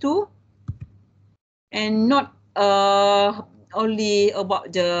 2022. And not only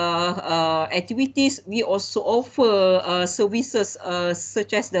about the activities, we also offer services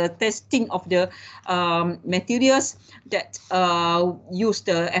such as the testing of the materials that use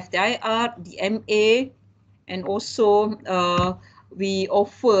the FTIR, the MA, and also we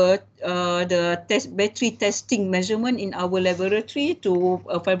offer the battery testing measurement in our laboratory to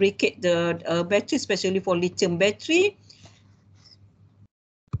fabricate the battery, especially for lithium battery.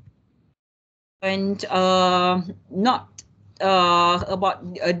 And not about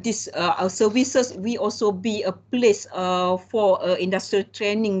this our services, we also be a place for industrial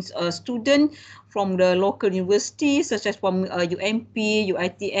training student from the local universities, such as from UMP,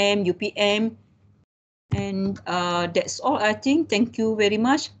 UITM, UPM, and that's all, I think. Thank you very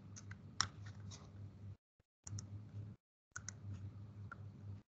much.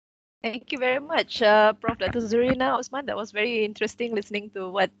 Thank you very much, Prof. Dr. Zurina, Osman. That was very interesting listening to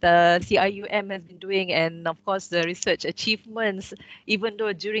what CIUM has been doing, and of course the research achievements. Even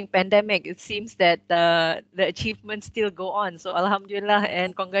though during pandemic, it seems that the achievements still go on. So Alhamdulillah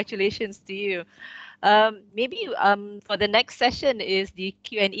and congratulations to you. Maybe for the next session is the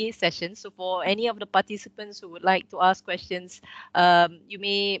Q&A session. So for any of the participants who would like to ask questions, you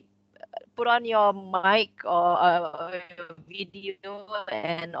may put on your mic or your video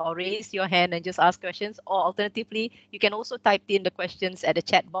or raise your hand and just ask questions, or alternatively you can also type in the questions at the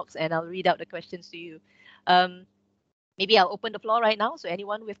chat box and I'll read out the questions to you. Maybe I'll open the floor right now, so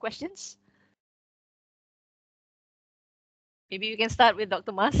anyone with questions? Maybe you can start with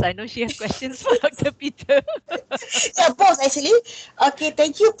Dr. Mas. I know she has questions for Dr. Peter. Yeah, boss, actually. Okay,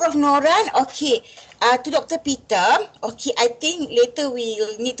 thank you, Prof. Noran. Okay, to Dr. Peter. Okay, I think later we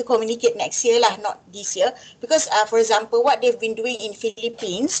will need to communicate next year lah, not this year. Because, for example, what they've been doing in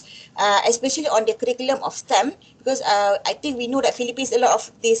Philippines, especially on the curriculum of STEM, because I think we know that Philippines, a lot of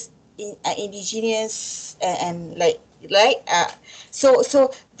this indigenous and like, right?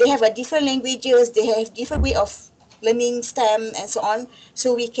 So they have a different languages, they have different way of learning STEM and so on.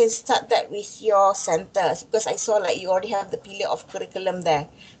 So we can start that with your center, because I saw like you already have the pillar of curriculum there.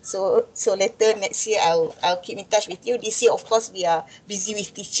 So later next year I'll keep in touch with you. This year of course we are busy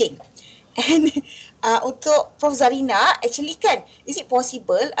with teaching. And untuk Prof Zurina, actually kan, is it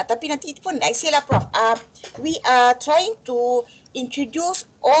possible, tapi nanti itu pun next year lah Prof, we are trying to introduce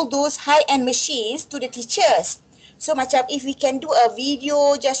all those high-end machines to the teachers. So macam if we can do a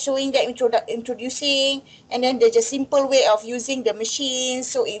video just showing that introducing, and then there's a simple way of using the machine,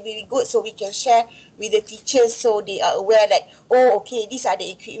 so it will be good, so we can share with the teachers so they are aware that, oh okay, these are the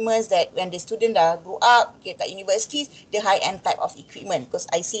equipments that when the student grow up, get at universities, the high-end type of equipment. Because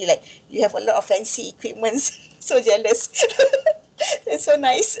I see like you have a lot of fancy equipments. So jealous. That's so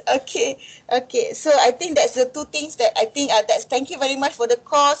nice. Okay. So I think that's the two things that I think that's, thank you very much for the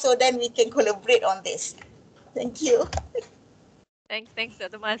call, so then we can collaborate on this. Thank you. Thanks,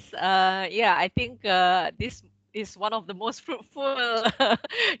 Dr. Mas. Yeah, I think this is one of the most fruitful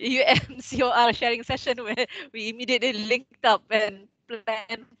UMCoR sharing session where we immediately linked up and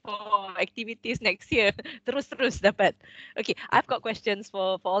plan for activities next year. Terus dapat. Okay, I've got questions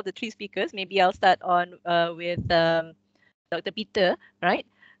for all the three speakers. Maybe I'll start on with Dr. Peter, right?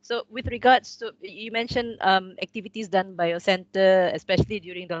 So with regards to, you mentioned activities done by your center, especially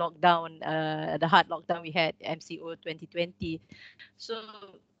during the lockdown, the hard lockdown we had, MCO 2020. So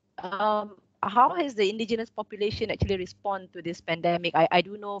how has the indigenous population actually respond to this pandemic? I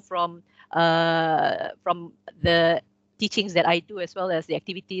do know from the teachings that I do, as well as the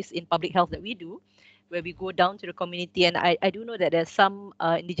activities in public health that we do, where we go down to the community, and I do know that there's some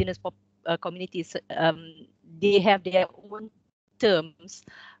indigenous communities, they have their own terms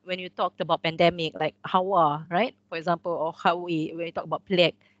when you talked about pandemic, like Hawa, right? For example, or Hawi, when you talk about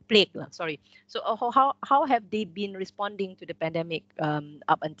plague, sorry. So how have they been responding to the pandemic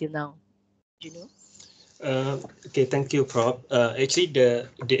up until now? Do you know? Okay, thank you, Prof. Actually, the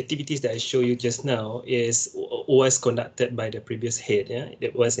activities that I show you just now was conducted by the previous head. Yeah,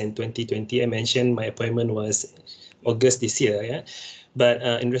 that was in 2020. I mentioned my appointment was August this year. Yeah, but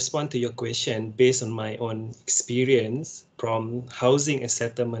in response to your question, based on my own experience from housing and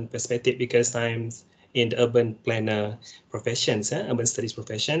settlement perspective, because I'm in the urban planner professions, urban studies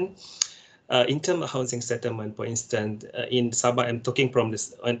profession. In terms of housing settlement, for instance, in Sabah, I'm talking from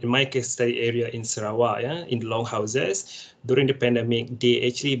this, in my case study area in Sarawak, in long houses. During the pandemic, they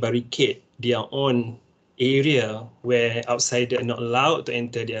actually barricade their own area where outsiders are not allowed to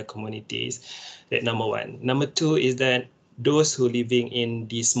enter their communities. That number one. Number two is that those who living in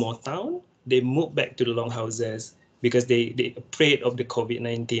the small town, they move back to the long houses because they afraid of the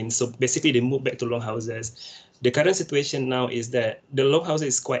COVID-19. So basically, they move back to long houses. The current situation now is that the long house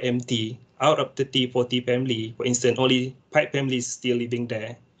is quite empty. Out of 30, 40 family, for instance, only 5 families still living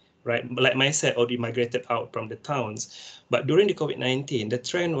there, right? Like myself, already migrated out from the towns. But during the COVID-19, the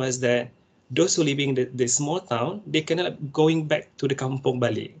trend was that those who living in the small town, they cannot going back to the kampung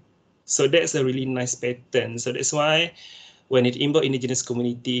balik. So that's a really nice pattern. So that's why when it involves indigenous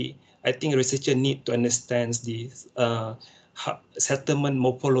community, I think researchers need to understand this settlement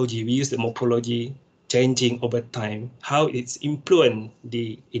morphology. We use the morphology changing over time, how it's influenced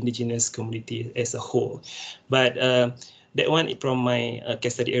the indigenous community as a whole. But that one from my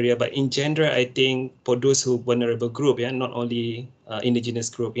case study area, but in general, I think for those who vulnerable group, not only indigenous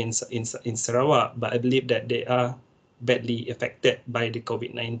group in Sarawak, but I believe that they are badly affected by the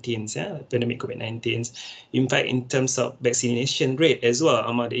COVID-19, pandemic COVID-19. In fact, in terms of vaccination rate as well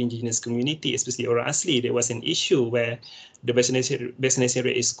among the indigenous community, especially orang asli, there was an issue where the vaccination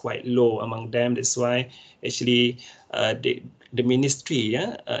rate is quite low among them. That's why actually the ministry,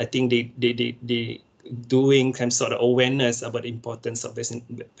 I think they doing some sort of awareness about the importance of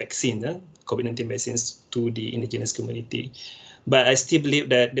vaccine, COVID-19 vaccines to the indigenous community. But I still believe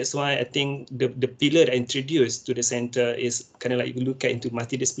that that's why I think the pillar that I introduced to the center is kind of like look at into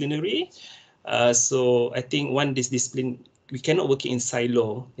multidisciplinary. So I think one discipline, we cannot work in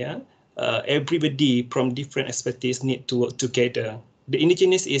silo. Everybody from different expertise need to work together. The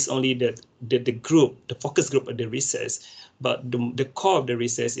indigenous is only the group, the focus group of the research, but the core of the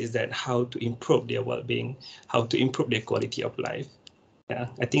research is that how to improve their well-being, how to improve their quality of life. Yeah,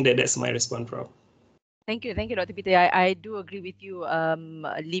 I think that's my response, Prof. Thank you, Dr. Peter. I do agree with you.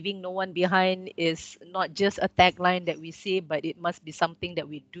 Leaving no one behind is not just a tagline that we say, but it must be something that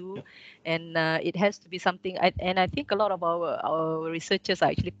we do, and it has to be something. And I think a lot of our researchers are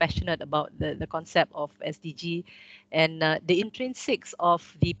actually passionate about the concept of SDG, and the intrinsics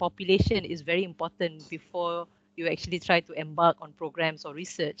of the population is very important before you actually try to embark on programs or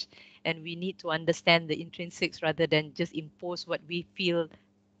research. And we need to understand the intrinsics rather than just impose what we feel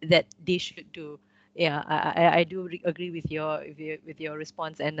that they should do. Yeah, I do agree with your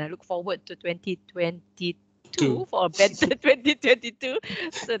response, and I look forward to 2022 for a better 2022,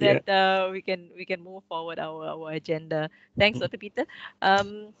 so that we can move forward our agenda. Thanks, Dr. Peter.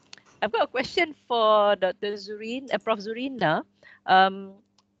 I've got a question for Dr. Prof. Zurina.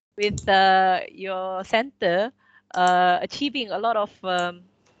 With your center achieving a lot of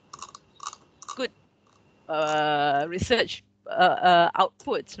good research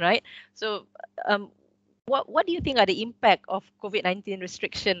outputs, right? So what do you think are the impact of COVID-19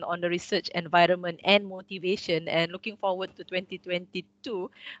 restriction on the research environment and motivation? And looking forward to 2022,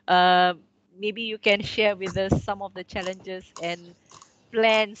 maybe you can share with us some of the challenges and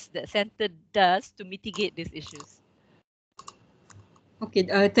plans that center does to mitigate these issues. Okay,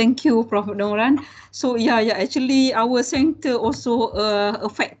 thank you, Prof. Noran. So actually our center also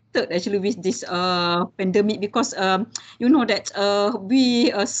affected actually with this pandemic because you know that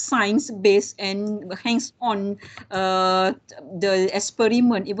we are science-based and hands-on the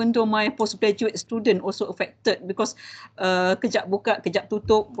experiment. Even though my postgraduate student also affected because kejap buka, kejap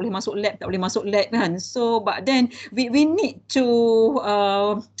tutup, boleh masuk lab, tak boleh masuk lab kan. So but then we need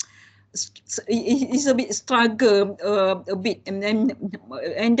to it's a bit struggle a bit and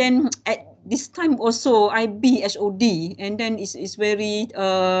then at this time also I be HOD and then it's very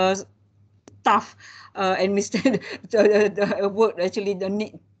tough and Mr. the work actually the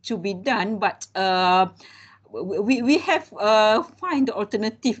need to be done but we have find the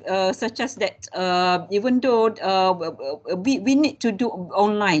alternative such as that even though we need to do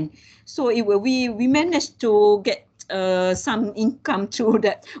online so we managed to get some income through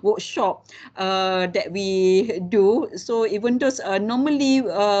that workshop that we do. So even though normally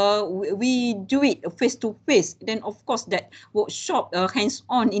we do it face to face, then of course that workshop hands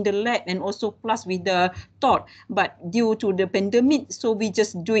on in the lab and also plus with the thought. But due to the pandemic, so we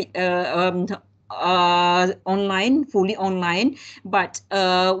just do it online, fully online, but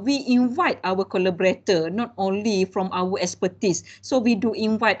we invite our collaborator, not only from our expertise. So we do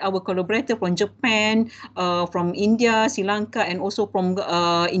invite our collaborator from Japan, from India, Sri Lanka, and also from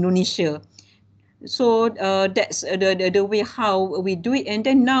Indonesia. So that's the way how we do it. And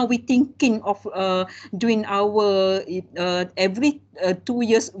then now we're thinking of doing our every 2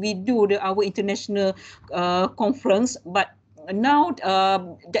 years we do our international conference, but now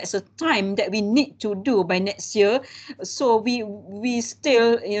that's a time that we need to do by next year. So we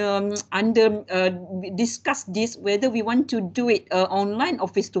still under discuss this whether we want to do it online or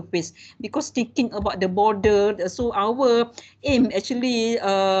face to face because thinking about the border. So our aim actually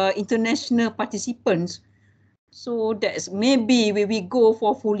international participants. So that's maybe we go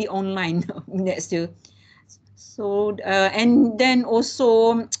for fully online next year. So and then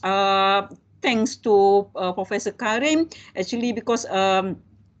also thanks to Professor Karim actually because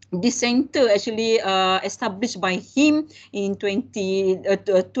this center actually established by him in 2007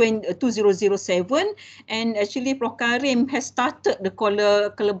 and actually Prof Karim has started the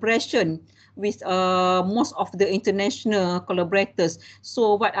collaboration with most of the international collaborators.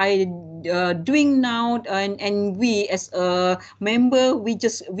 So what I doing now and we as a member we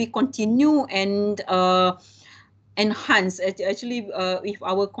continue and enhance actually with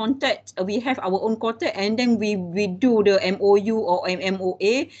our contact we have our own contact and then we do the MOU or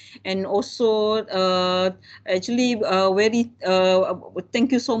MOA and also actually very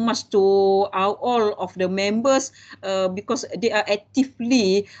thank you so much to all of the members because they are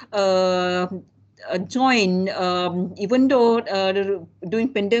actively join even though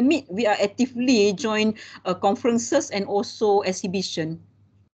during pandemic we are actively join conferences and also exhibition.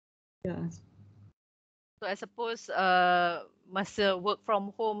 Yeah. So I suppose masa work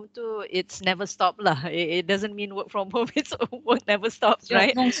from home tu it's never stop lah. It doesn't mean work from home it's work never stops, Yeah,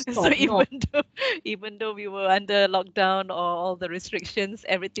 right? non-stop, So even though we were under lockdown or all the restrictions,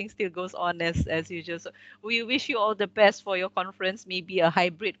 everything still goes on as usual. So we wish you all the best for your conference. Maybe a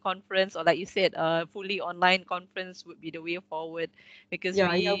hybrid conference or like you said, a fully online conference would be the way forward because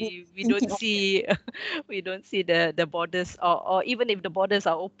we don't see we don't see the borders or even if the borders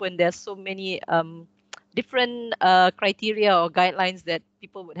are open, there's so many different criteria or guidelines that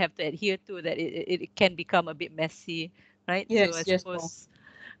people would have to adhere to that it can become a bit messy, right? Yes, So I yes, suppose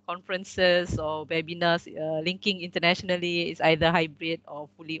conferences or webinars linking internationally is either hybrid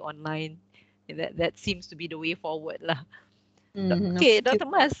or fully online. That seems to be the way forward lah. Okay, Dr.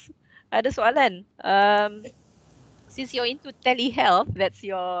 Mas, ada soalan. Since you're into telehealth, that's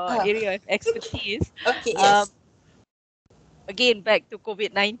your area of expertise. Okay, yes. Again, back to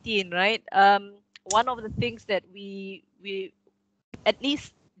COVID-19, right? One of the things that we at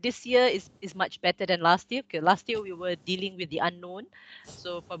least this year is much better than last year. Okay, last year we were dealing with the unknown.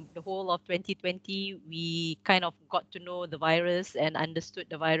 So from the whole of 2020, we kind of got to know the virus and understood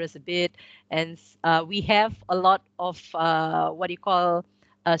the virus a bit. And we have a lot of what do you call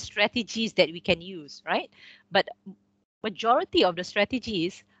strategies that we can use, right? But majority of the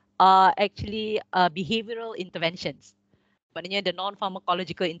strategies are actually behavioral interventions. Maknanya the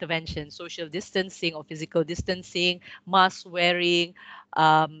non-pharmacological intervention, social distancing or physical distancing, mask wearing,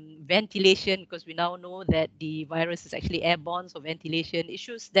 ventilation, because we now know that the virus is actually airborne, so ventilation,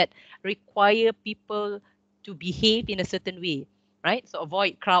 issues that require people to behave in a certain way, right? So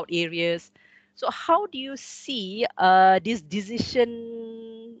avoid crowd areas. So how do you see this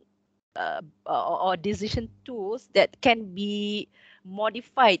decision or decision tools that can be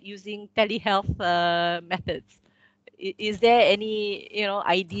modified using telehealth methods? is there any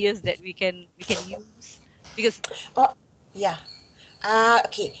ideas that we can use? Because Oh, yeah.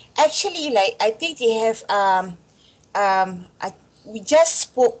 Okay. Actually, like I think they have we just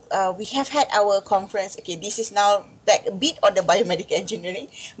spoke, we have had our conference. Okay, this is now back a bit on the biomedical engineering,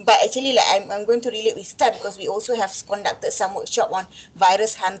 but actually like I'm going to relate with that because we also have conducted some workshop on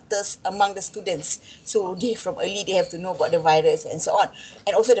virus hunters among the students. So they from early they have to know about the virus and so on,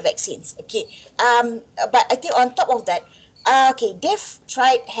 and also the vaccines. Okay, but I think on top of that, okay,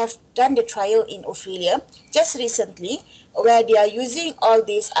 have done the trial in Australia just recently where they are using all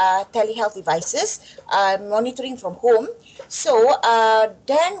these telehealth devices, monitoring from home. So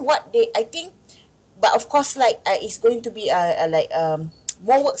then what they, I think, but of course, like it's going to be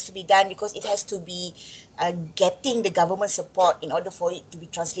more works to be done because it has to be getting the government support in order for it to be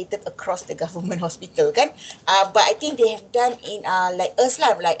translated across the government hospital, kan? But I think they have done in like us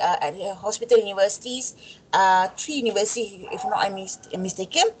lah, like at the hospital universities, 3 universities, if not I'm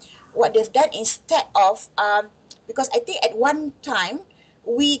mistaken. What they've done instead of because I think at one time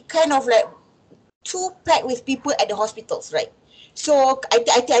we kind of like too packed with people at the hospitals, right? So I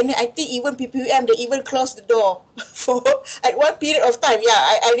think even PPUM they even closed the door for at one period of time. Yeah,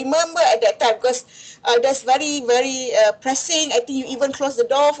 I remember at that time because that's very pressing. I think you even close the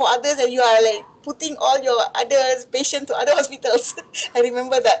door for others and you are like putting all your other patients to other hospitals. I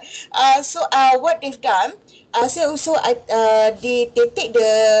remember that. What they've done, they take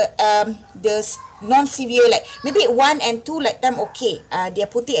the non-severe, like maybe 1 and 2 like them, okay, they are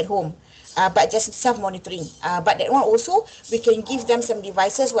putting at home, but just self-monitoring. But that one also we can give them some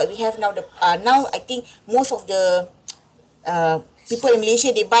devices. What we have now, now I think most of the people in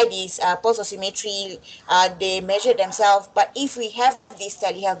Malaysia, they buy these pulse oximetry, they measure themselves. But if we have these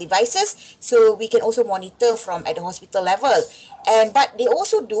telehealth devices, so we can also monitor from at the hospital level. But they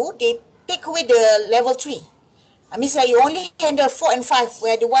also they take away the level 3. I mean, like you only handle 4 and 5,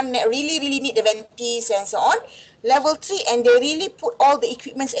 where the one that really need the ventis and so on. Level 3, and they really put all the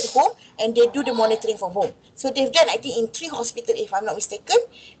equipments at home and they do the monitoring from home. So they've done, I think, in 3 hospitals, if I'm not mistaken,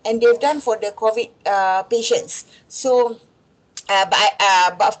 and they've done for the COVID patients. So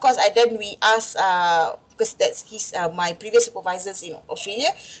but of course, then we asked because that's my previous supervisors in Australia.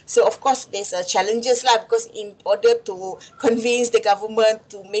 So of course, there's challenges lah because in order to convince the government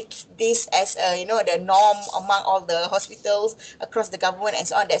to make this as the norm among all the hospitals across the government and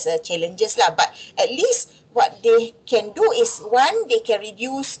so on, there's challenges lah. But at least what they can do is, one, they can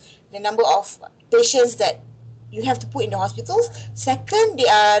reduce the number of patients that you have to put in the hospitals. Second, they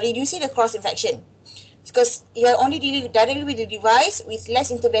are reducing the cross infection, because you are only dealing directly with the device, with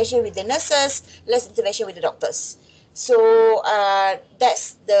less intervention with the nurses, less intervention with the doctors. So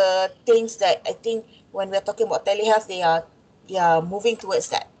that's the things that I think when we're talking about telehealth, they are moving towards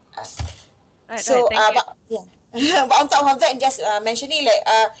that. Right, thank you. But yeah, but on top of that, just mentioning like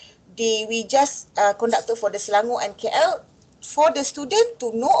we just conducted for the Selangor and KL for the student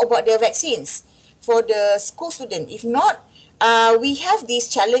to know about the vaccines for the school student. If not, we have these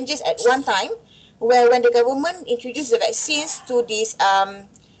challenges at one time, where when the government introduced the vaccines to these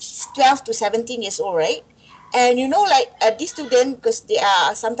 12 to 17 years old, right? And like these students, because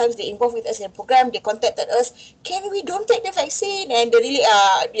sometimes they involved with us in a program, they contacted us, can we don't take the vaccine? And they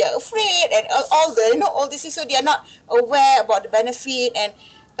are afraid and all the, all this, so they are not aware about the benefit and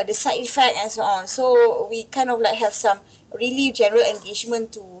the side effect and so on. So we kind of like have some really general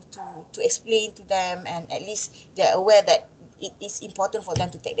engagement to explain to them, and at least they're aware that it is important for them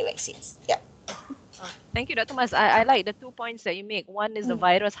to take the vaccines. Yeah. Thank you, Dr. Mas. I like the 2 points that you make. One is the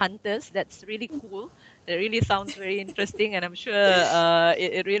virus hunters. That's really cool. It really sounds very interesting, and I'm sure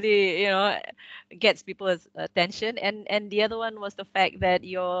it really gets people's attention. And the other one was the fact that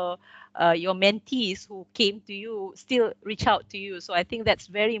your mentees who came to you still reach out to you. So I think that's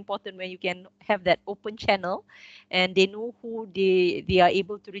very important when you can have that open channel, and they know who they are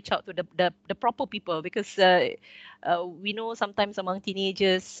able to reach out to, the proper people, because we know sometimes among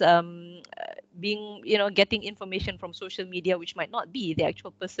teenagers being getting information from social media which might not be the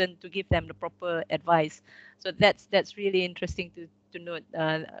actual person to give them the proper advice. So that's really interesting to note.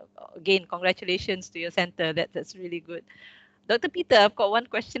 Again, congratulations to your center. That's really good. Dr. Peter, I've got one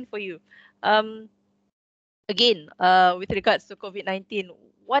question for you. Again, with regards to COVID-19,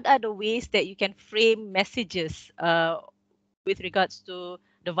 what are the ways that you can frame messages with regards to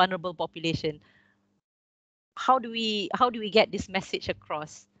the vulnerable population? How do we get this message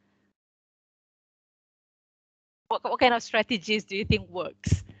across? What kind of strategies do you think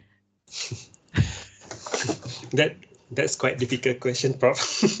works? That's quite difficult question, Prof.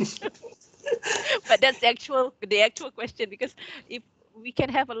 But that's the actual question, because if we can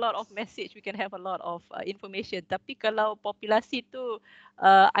have a lot of message, we can have a lot of information. Tapi kalau populasi tu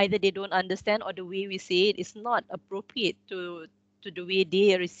either they don't understand or the way we say it is not appropriate to the way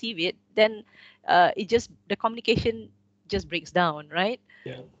they receive it, then the communication just breaks down, right?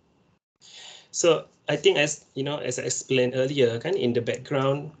 Yeah. So I think, as you know, as I explained earlier, kind in the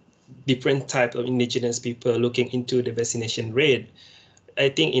background, different type of indigenous people looking into the vaccination rate. I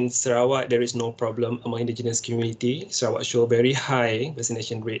think in Sarawak there is no problem among indigenous community. Sarawak show very high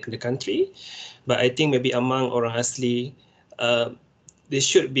vaccination rate in the country, but I think maybe among orang asli, there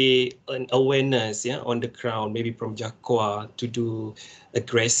should be an awareness, yeah, on the ground, maybe from Jakwa to do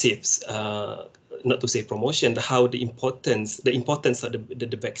aggressive, not to say promotion, but how the importance of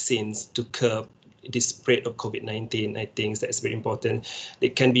the vaccines to curb the spread of COVID-19. I think that's very important.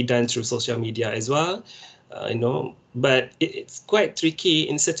 It can be done through social media as well. But it's quite tricky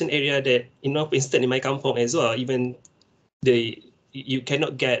in certain area that, for instance, in my kampung as well, even you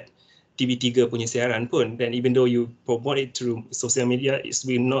cannot get TV3 punya siaran pun, then even though you promote it through social media, it's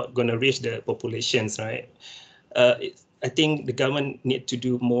really not going to reach the populations, right? I think the government need to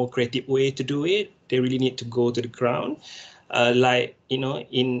do more creative way to do it. They really need to go to the ground. Like, if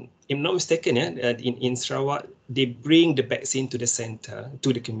I'm not mistaken, in Sarawak, they bring the vaccine to the center,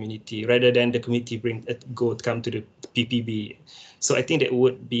 to the community, rather than the community come to the PPB. So I think that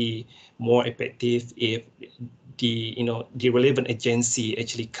would be more effective if the relevant agency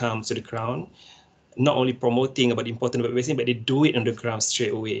actually comes to the ground, not only promoting about the importance of vaccine, but they do it on the ground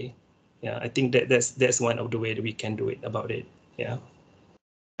straight away. Yeah, I think that's one of the way that we can do it about it. Yeah.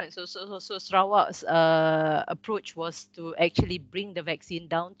 So Sarawak's approach was to actually bring the vaccine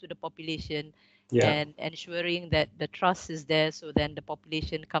down to the population, and ensuring that the trust is there, so then the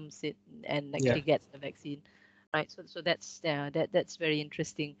population comes in and actually gets the vaccine, right? So that's that's very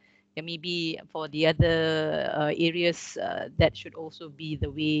interesting. And maybe for the other areas, that should also be the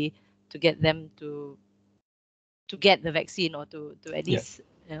way to get them to get the vaccine, or to at least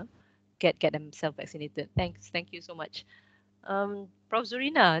get themselves vaccinated. Thank you so much. Prof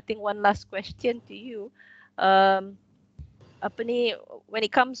Zurina, I think one last question to you. When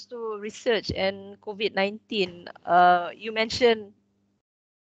it comes to research and COVID-19, you mentioned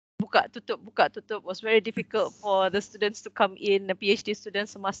buka tutup was very difficult for the students to come in, the PhD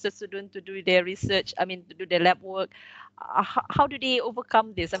students, the master student, to do their research, to do their lab work. How do they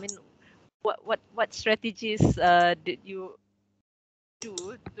overcome this? What strategies did you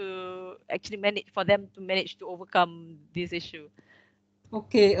do to actually manage to overcome this issue?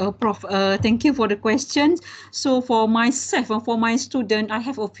 Okay, Prof, thank you for the questions. So for myself and for my student, I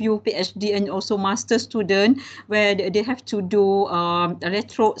have a few PhD and also master student where they have to do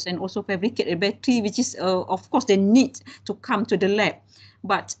electrodes and also fabricate a battery, which is, of course, they need to come to the lab.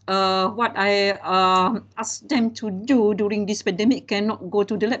 But what I asked them to do during this pandemic cannot go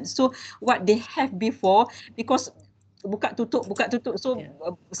to the lab. So what they have before, because buka tutup. So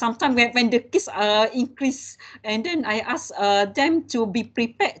sometimes when the case increase, and then I ask them to be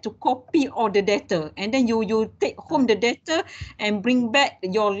prepared to copy all the data, and then you take home the data and bring back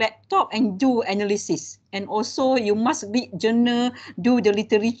your laptop and do analysis. And also you must read journal, do the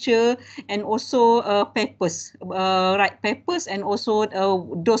literature, and also papers, write papers, and also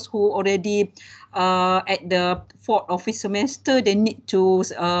those who already at the 4th of this semester, they need to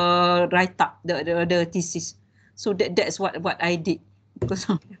write up the thesis. So that's what I did.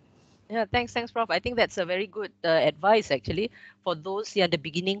 Yeah, thanks, Prof. I think that's a very good advice, actually, for those the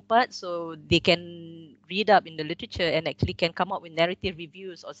beginning part, so they can read up in the literature and actually can come up with narrative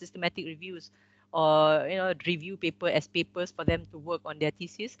reviews or systematic reviews, or review papers for them to work on their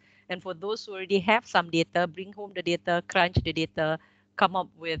thesis. And for those who already have some data, bring home the data, crunch the data, come up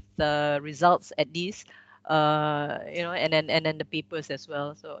with results at least, and then the papers as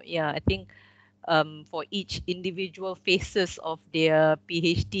well. So yeah, I think for each individual phases of their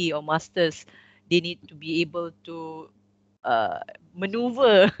PhD or masters, they need to be able to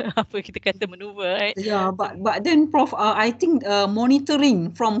maneuver. Apa kita kata maneuver, right? Yeah, but then, Prof, I think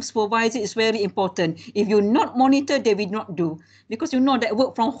monitoring from supervisor is very important. If you not monitor, they will not do, because that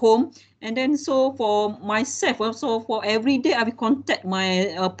work from home. And then so for myself, also for every day, I will contact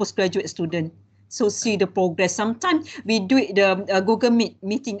my postgraduate student, so see the progress. Sometimes we do it the Google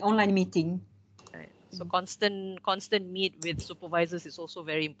meeting, online meeting. So constant meet with supervisors is also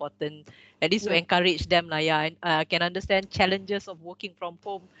very important. At least to encourage them lah. Yeah, I can understand challenges of working from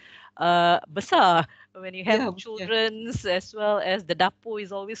home. Besar when you have children as well as the dapur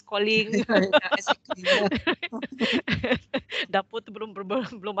is always calling. Dapur tu belum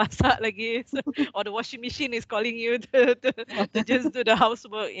masak lagi, or the washing machine is calling you to just do the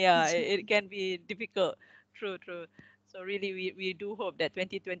housework. Yeah, it can be difficult. True. So really, we do hope that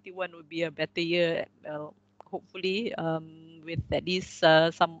 2021 will be a better year. Hopefully, with at least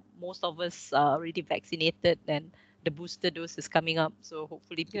most of us are already vaccinated and the booster dose is coming up. So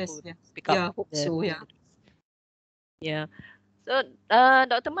hopefully people Yes, will yes. pick up Yeah, hope the so, yeah. booster dose. Yeah. So,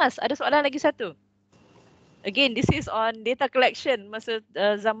 Dr. Mas, ada soalan lagi satu. Again, this is on data collection masa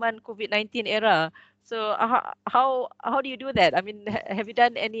zaman COVID-19 era. So, how do you do that? I mean, have you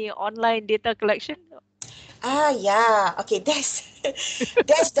done any online data collection? Yeah. Okay, that's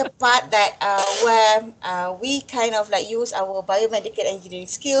that's the part that where we kind of like use our biomedical engineering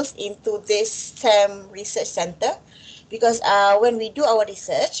skills into this STEM research center, because when we do our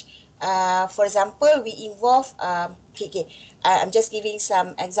research, for example, we involve I'm just giving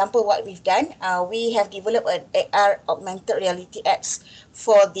some example what we've done. We have developed an AR augmented reality apps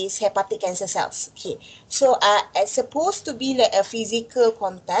for these hepatic cancer cells. Okay, so it's supposed to be like a physical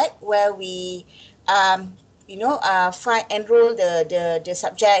contact where we enroll the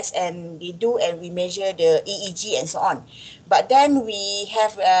subjects, and we do, and we measure the EEG and so on. But then we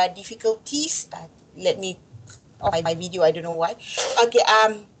have difficulties. Let me off my video, I don't know why. Okay,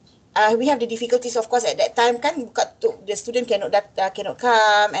 we have the difficulties, of course, at that time kan, the student cannot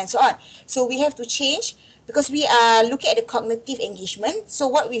come and so on. So we have to change, because we are looking at the cognitive engagement. So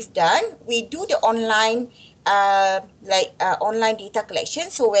what we've done, we do the online online data collection.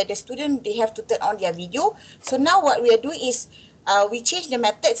 So where the student, they have to turn on their video. So now what we are doing is we change the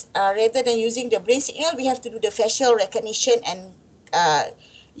methods. Rather than using the brain signal, we have to do the facial recognition and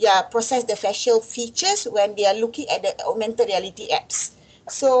process the facial features when they are looking at the augmented reality apps.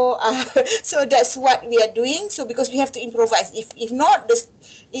 So so that's what we are doing. So because we have to improvise, if not, this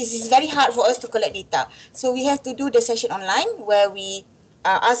is very hard for us to collect data. So we have to do the session online, where we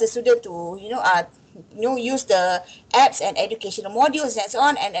ask the student to use the apps and educational modules and so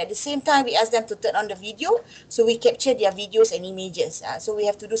on, and at the same time we ask them to turn on the video, so we capture their videos and images. So we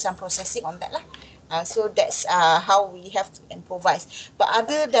have to do some processing on that lah. So that's how we have to improvise. But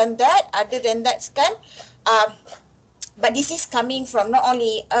other than that kan, but this is coming from not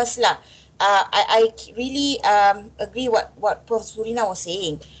only us lah. I really agree what Prof Zurina was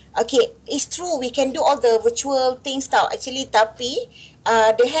saying. Okay, it's true, we can do all the virtual things tau actually, tapi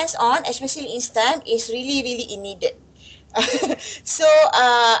the hands-on, especially in STEM, is really needed. So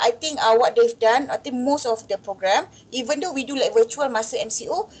I think what they've done, I think most of the program, even though we do like virtual master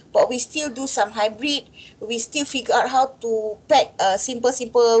MCO, but we still do some hybrid. We still figure out how to pack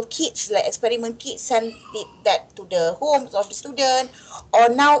simple kits, like experiment kits, send that to the homes of the student. Or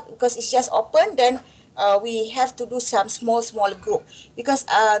now, because it's just open, then we have to do some small group, because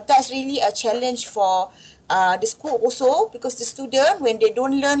that's really a challenge for the school also, because the student, when they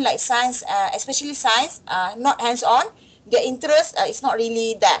don't learn like science, especially science, not hands-on, their interest is not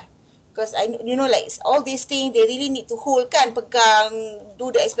really there. Because like all these things, they really need to hold kan, pegang,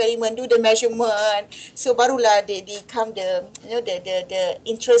 do the experiment, do the measurement. So barulah they come the the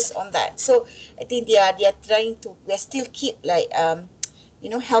interest on that. So I think they are trying to, they still keep like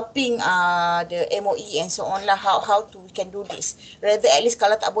helping the MOE and so on lah, how to we can do this. Rather, at least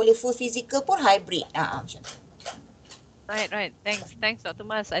kalau tak boleh full physical pun hybrid. Macam tu. Right. Thanks, Dr.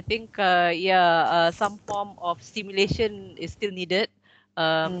 Mas. I think some form of stimulation is still needed.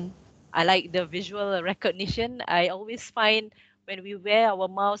 I like the visual recognition. I always find when we wear our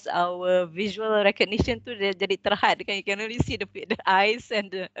mouse, our visual recognition tu dia jadi terhad kan. You can only see the eyes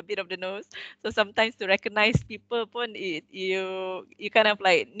and a bit of the nose. So sometimes to recognize people pun you kind of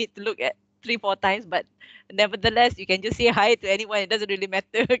like need to look at 3-4 times, but nevertheless you can just say hi to anyone. It doesn't really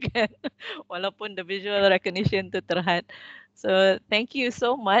matter kan. Walaupun the visual recognition tu terhad. So thank you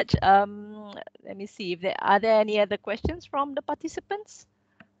so much. Let me see if are there any other questions from the participants?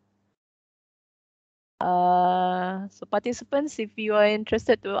 So participants, if you are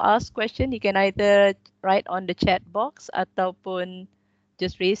interested to ask question, you can either write on the chat box ataupun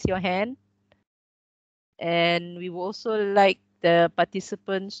just raise your hand. And we would also like the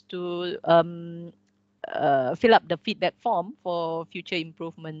participants to fill up the feedback form for future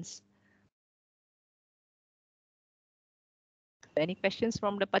improvements. Any questions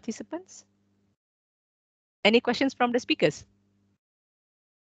from the participants? Any questions from the speakers?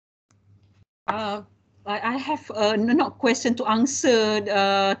 I have not question to answer,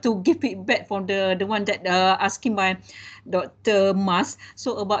 to give feedback from the one that asking by Dr. Mas.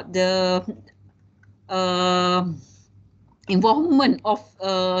 So about the involvement of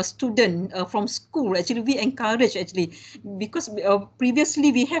student from school, actually we encourage actually, because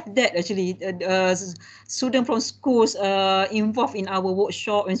previously we have that actually, student from schools involved in our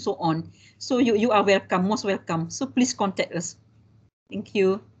workshop and so on. So you are welcome, most welcome. So please contact us. Thank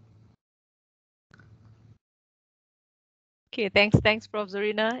you. Okay, thanks, Prof.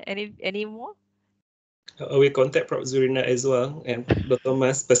 Zurina. Any more? We contact Prof. Zurina as well and Dr.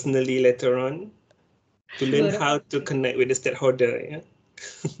 Mas personally later on to learn Sure. how to connect with the stakeholder. Yeah.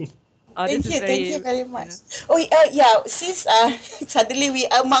 Oh, this is Thank you very you much. know. Oh, yeah. Since suddenly we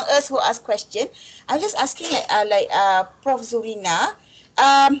among us who ask question, I'm just asking Prof. Zurina,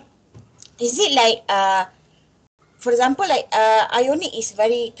 is it for example, Ionic is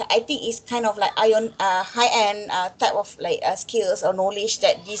very, I think is kind of like high end type of skills or knowledge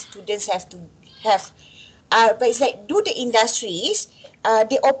that these students have to have. But it's like, do the industries,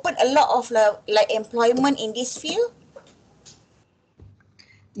 they open a lot of employment in this field?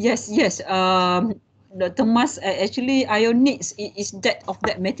 Yes. The Mas actually Ionics is that of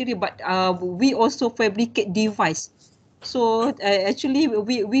that material, but we also fabricate device. So actually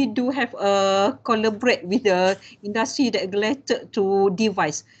we do have collaborate with the industry that related to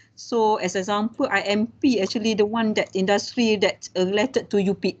device. So as example, IMP actually the one that industry that related to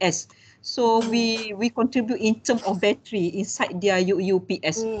UPS. So we contribute in terms of battery inside their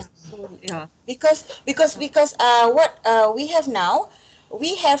UPS. Mm. So yeah. Because what we have now,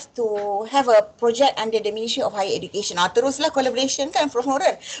 we have to have a project under the Ministry of Higher Education. Teruslah collaboration kan, Prof.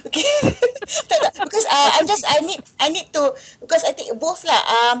 Noran. Okay. Tak. Because I need to, because I think both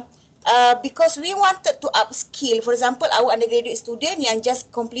lah. Because we wanted to upskill, for example, our undergraduate student yang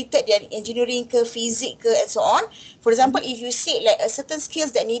just completed their engineering ke, physics ke, and so on. For example, if you say like a certain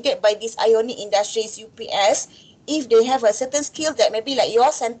skills that needed by these ionic industries, UPS, if they have a certain skill that maybe like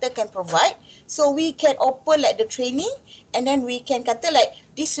your center can provide, so we can open like the training, and then we can kata like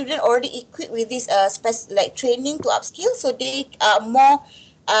this student already equipped with this training to upskill, so they are more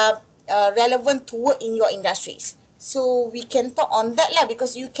uh, relevant to work in your industries. So we can talk on that lah,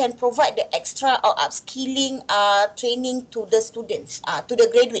 because you can provide the extra or upskilling training to the students, to the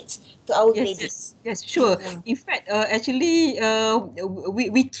graduates, to our graduates. Yes, sure. In fact, actually,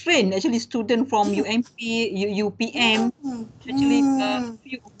 we train actually student from UMP, UPM. Hmm. Actually, Hmm.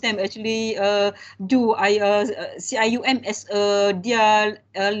 few of them actually do CIUM as their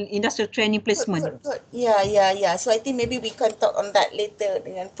industrial training placement. Good. Yeah. So I think maybe we can talk on that later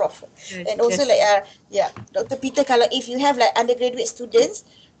dengan Prof. And also Yes. Dr. Peter, kalau if you have like undergraduate students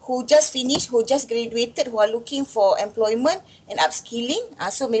who just finished, who just graduated, who are looking for employment and upskilling,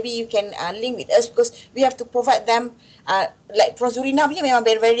 so maybe you can link with us, because we have to provide them like Prof. Zurina punya memang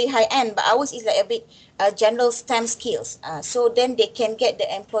very, very high end, but ours is like a bit general STEM skills. So then they can get the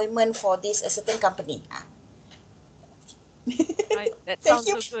employment for this certain company. Right, that Thank sounds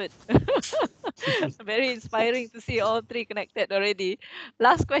you. so good. Very inspiring to see all three connected already.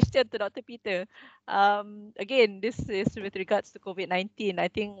 Last question to Dr. Peter. Again, this is with regards to COVID-19. I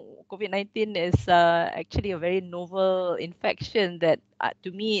think COVID-19 is actually a very novel infection that,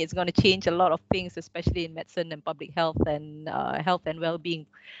 to me, is going to change a lot of things, especially in medicine and public health and well-being.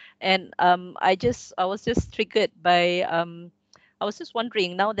 And I was just triggered by I was just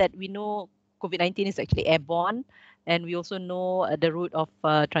wondering, now that we know COVID-19 is actually airborne, and we also know the route of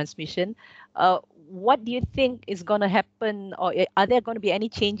transmission. What do you think is going to happen, or are there going to be any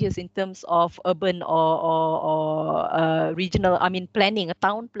changes in terms of urban or regional? I mean, planning, a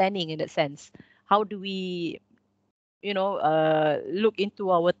town planning in that sense. How do we, look into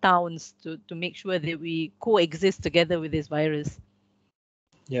our towns to make sure that we coexist together with this virus?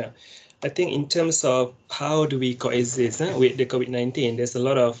 Yeah, I think in terms of how do we coexist with the COVID-19, there's a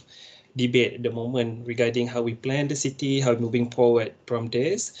lot of debate at the moment regarding how we plan the city, how moving forward from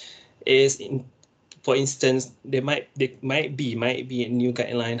this. For instance, there might be a new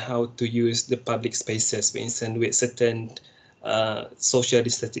guideline how to use the public spaces, for instance, with certain social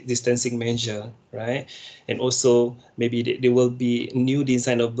distancing measure, right? And also maybe there will be new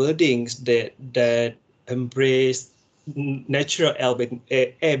design of buildings that embrace natural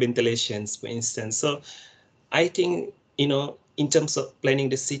air ventilations, for instance. So I think, in terms of planning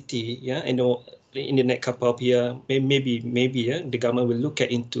the city, in the next couple of years, maybe the government will look at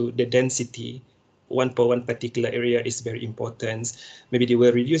into the density. One particular area is very important. Maybe they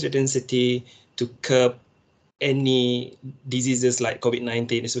will reduce the density to curb any diseases like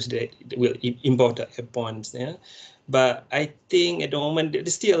COVID-19, especially that will involve the airborne. Yeah, but I think at the moment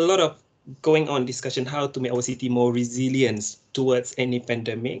there's still a lot of going on discussion how to make our city more resilient towards any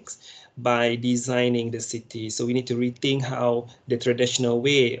pandemics by designing the city. So we need to rethink how the traditional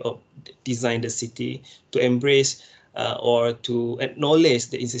way of design the city to embrace or to acknowledge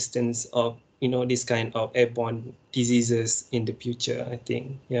the existence of this kind of airborne diseases in the future. I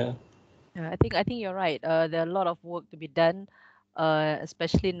think, yeah. Yeah, I think you're right. There are a lot of work to be done,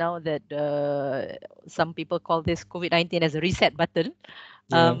 especially now that some people call this COVID-19 as a reset button.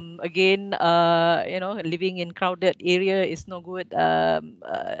 Yeah. Again, living in crowded area is no good,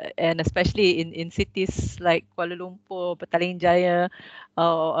 and especially in cities like Kuala Lumpur, Petaling Jaya,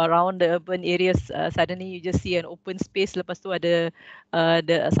 around the urban areas. Suddenly you just see an open space, lepas tu ada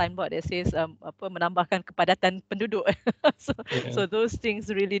the signboard that says menambahkan kepadatan penduduk. so Yeah. so those things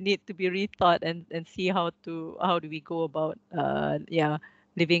really need to be rethought and see how do we go about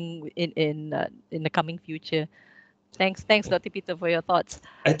living in the coming future. Thanks, Dr. Peter, for your thoughts.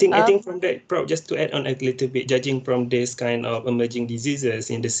 I think from that, Prof, just to add on a little bit, judging from this kind of emerging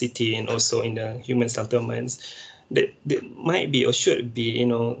diseases in the city and also in the human settlements, that might be or should be,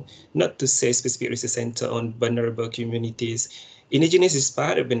 not to say specific research center on vulnerable communities. Indigenous is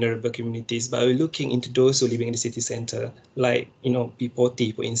part of vulnerable communities, but we're looking into those who are living in the city center, like,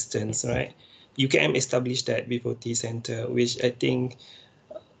 P40, for instance, right? UKM established that P40 center, which I think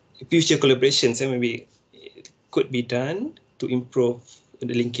future collaborations maybe could be done to improve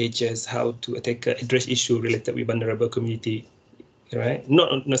the linkages, how to address issue related with vulnerable community, right?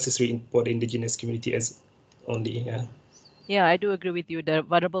 Not necessarily for the indigenous community as only, yeah. Yeah, I do agree with you. The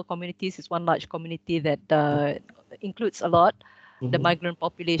vulnerable communities is one large community that includes a lot, the migrant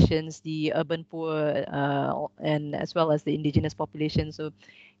populations, the urban poor, and as well as the indigenous population. So,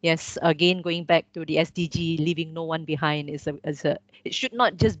 yes, again, going back to the SDG, leaving no one behind it should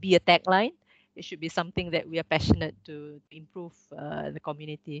not just be a tagline. It should be something that we are passionate to improve the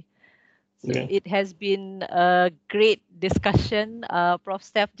community. So Yeah. it has been a great discussion. Prof.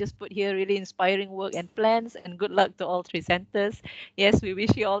 Steph just put here really inspiring work and plans, and good luck to all three centers. Yes, we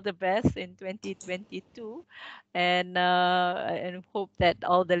wish you all the best in 2022, and hope that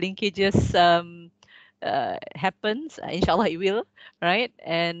all the linkages happens. Inshallah, it will, right?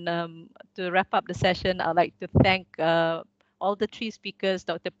 And to wrap up the session, I'd like to thank all the three speakers,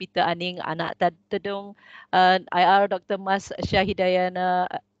 Dr. Peter Aning, Anak Tedong, IR Dr. Mas Sahidayana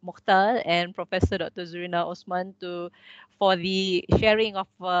Mohktar, and Professor Dr. Zurina Osman for the sharing of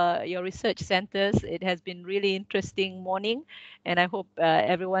your research centers. It has been really interesting morning, and I hope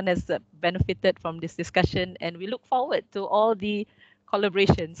everyone has benefited from this discussion, and we look forward to all the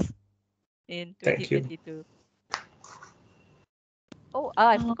collaborations in Thank you. 2022. Oh,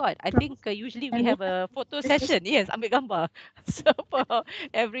 I forgot. I think usually we have a photo session. Yes, ambil gambar. So for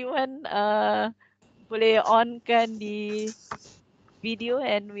everyone, boleh onkan di video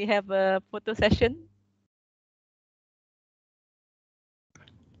and we have a photo session.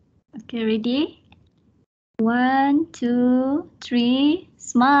 Okay, ready? 1, 2, 3,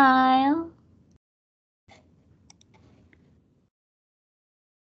 smile.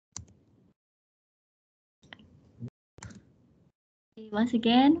 Okay, once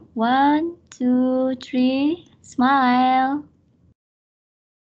again, 1, 2, 3, smile.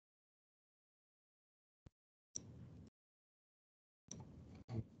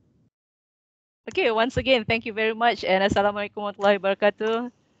 Okay, once again, thank you very much and Assalamualaikum warahmatullahi wabarakatuh.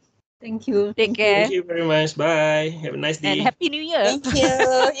 Thank you. Take care. Thank you very much. Bye. Have a nice day. And Happy New Year. Thank you.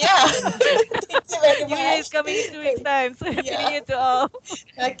 Yeah. Thank you very New Year is much. coming in 2 weeks' time. So Happy New Yeah. Year to all.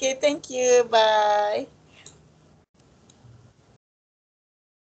 Okay, thank you. Bye.